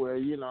committee where,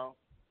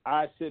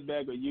 I sit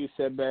back or you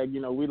sit back.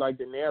 We like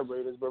the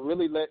narrators, but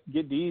really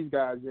get these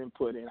guys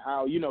input in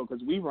how,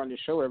 because we run the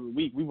show every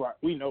week. We watch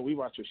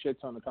a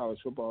shit ton of college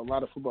football, a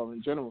lot of football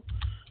in general.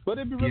 But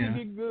it'd be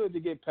really good to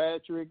get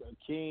Patrick,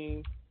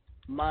 Akeem,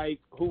 Mike,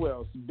 who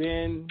else?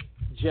 Ben,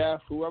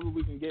 Jeff, whoever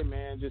we can get,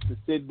 man, just to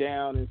sit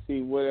down and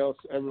see what else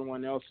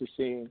everyone else is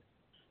seeing.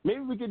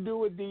 Maybe we could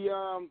do it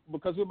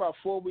because we're about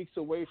 4 weeks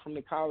away from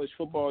the college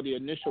football, the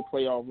initial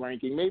playoff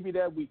ranking. Maybe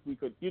that week we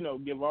could,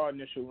 give our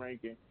initial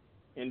ranking,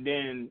 and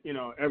then,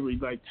 every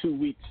 2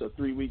 weeks or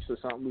 3 weeks or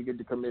something, we get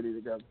the committee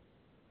together.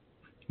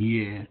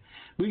 Yeah,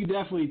 we can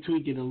definitely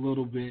tweak it a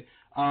little bit.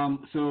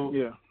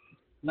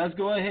 Let's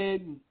go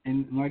ahead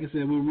and, like I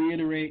said, we'll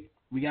reiterate.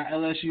 We got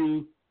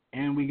LSU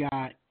and we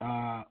got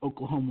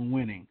Oklahoma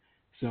winning.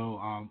 So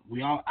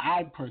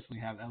I personally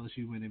have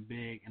LSU winning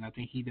big, and I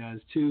think he does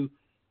too.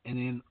 And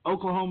then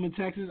Oklahoma and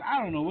Texas,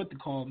 I don't know what to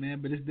call it,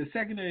 man, but if the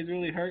secondary is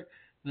really hurt,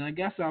 then I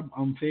guess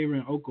I'm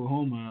favoring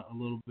Oklahoma a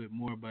little bit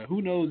more. But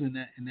who knows in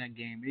that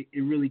game?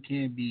 It really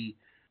can be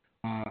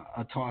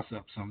a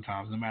toss-up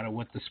sometimes, no matter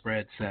what the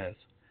spread says.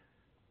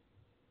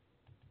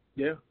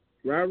 Yeah,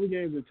 rivalry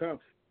games are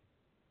tough.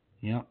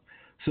 Yep.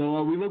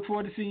 So we look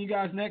forward to seeing you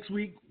guys next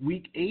week,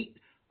 Week 8.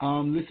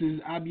 This is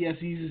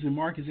IBS Eases and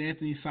Marcus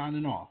Anthony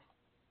signing off.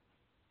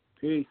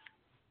 Peace.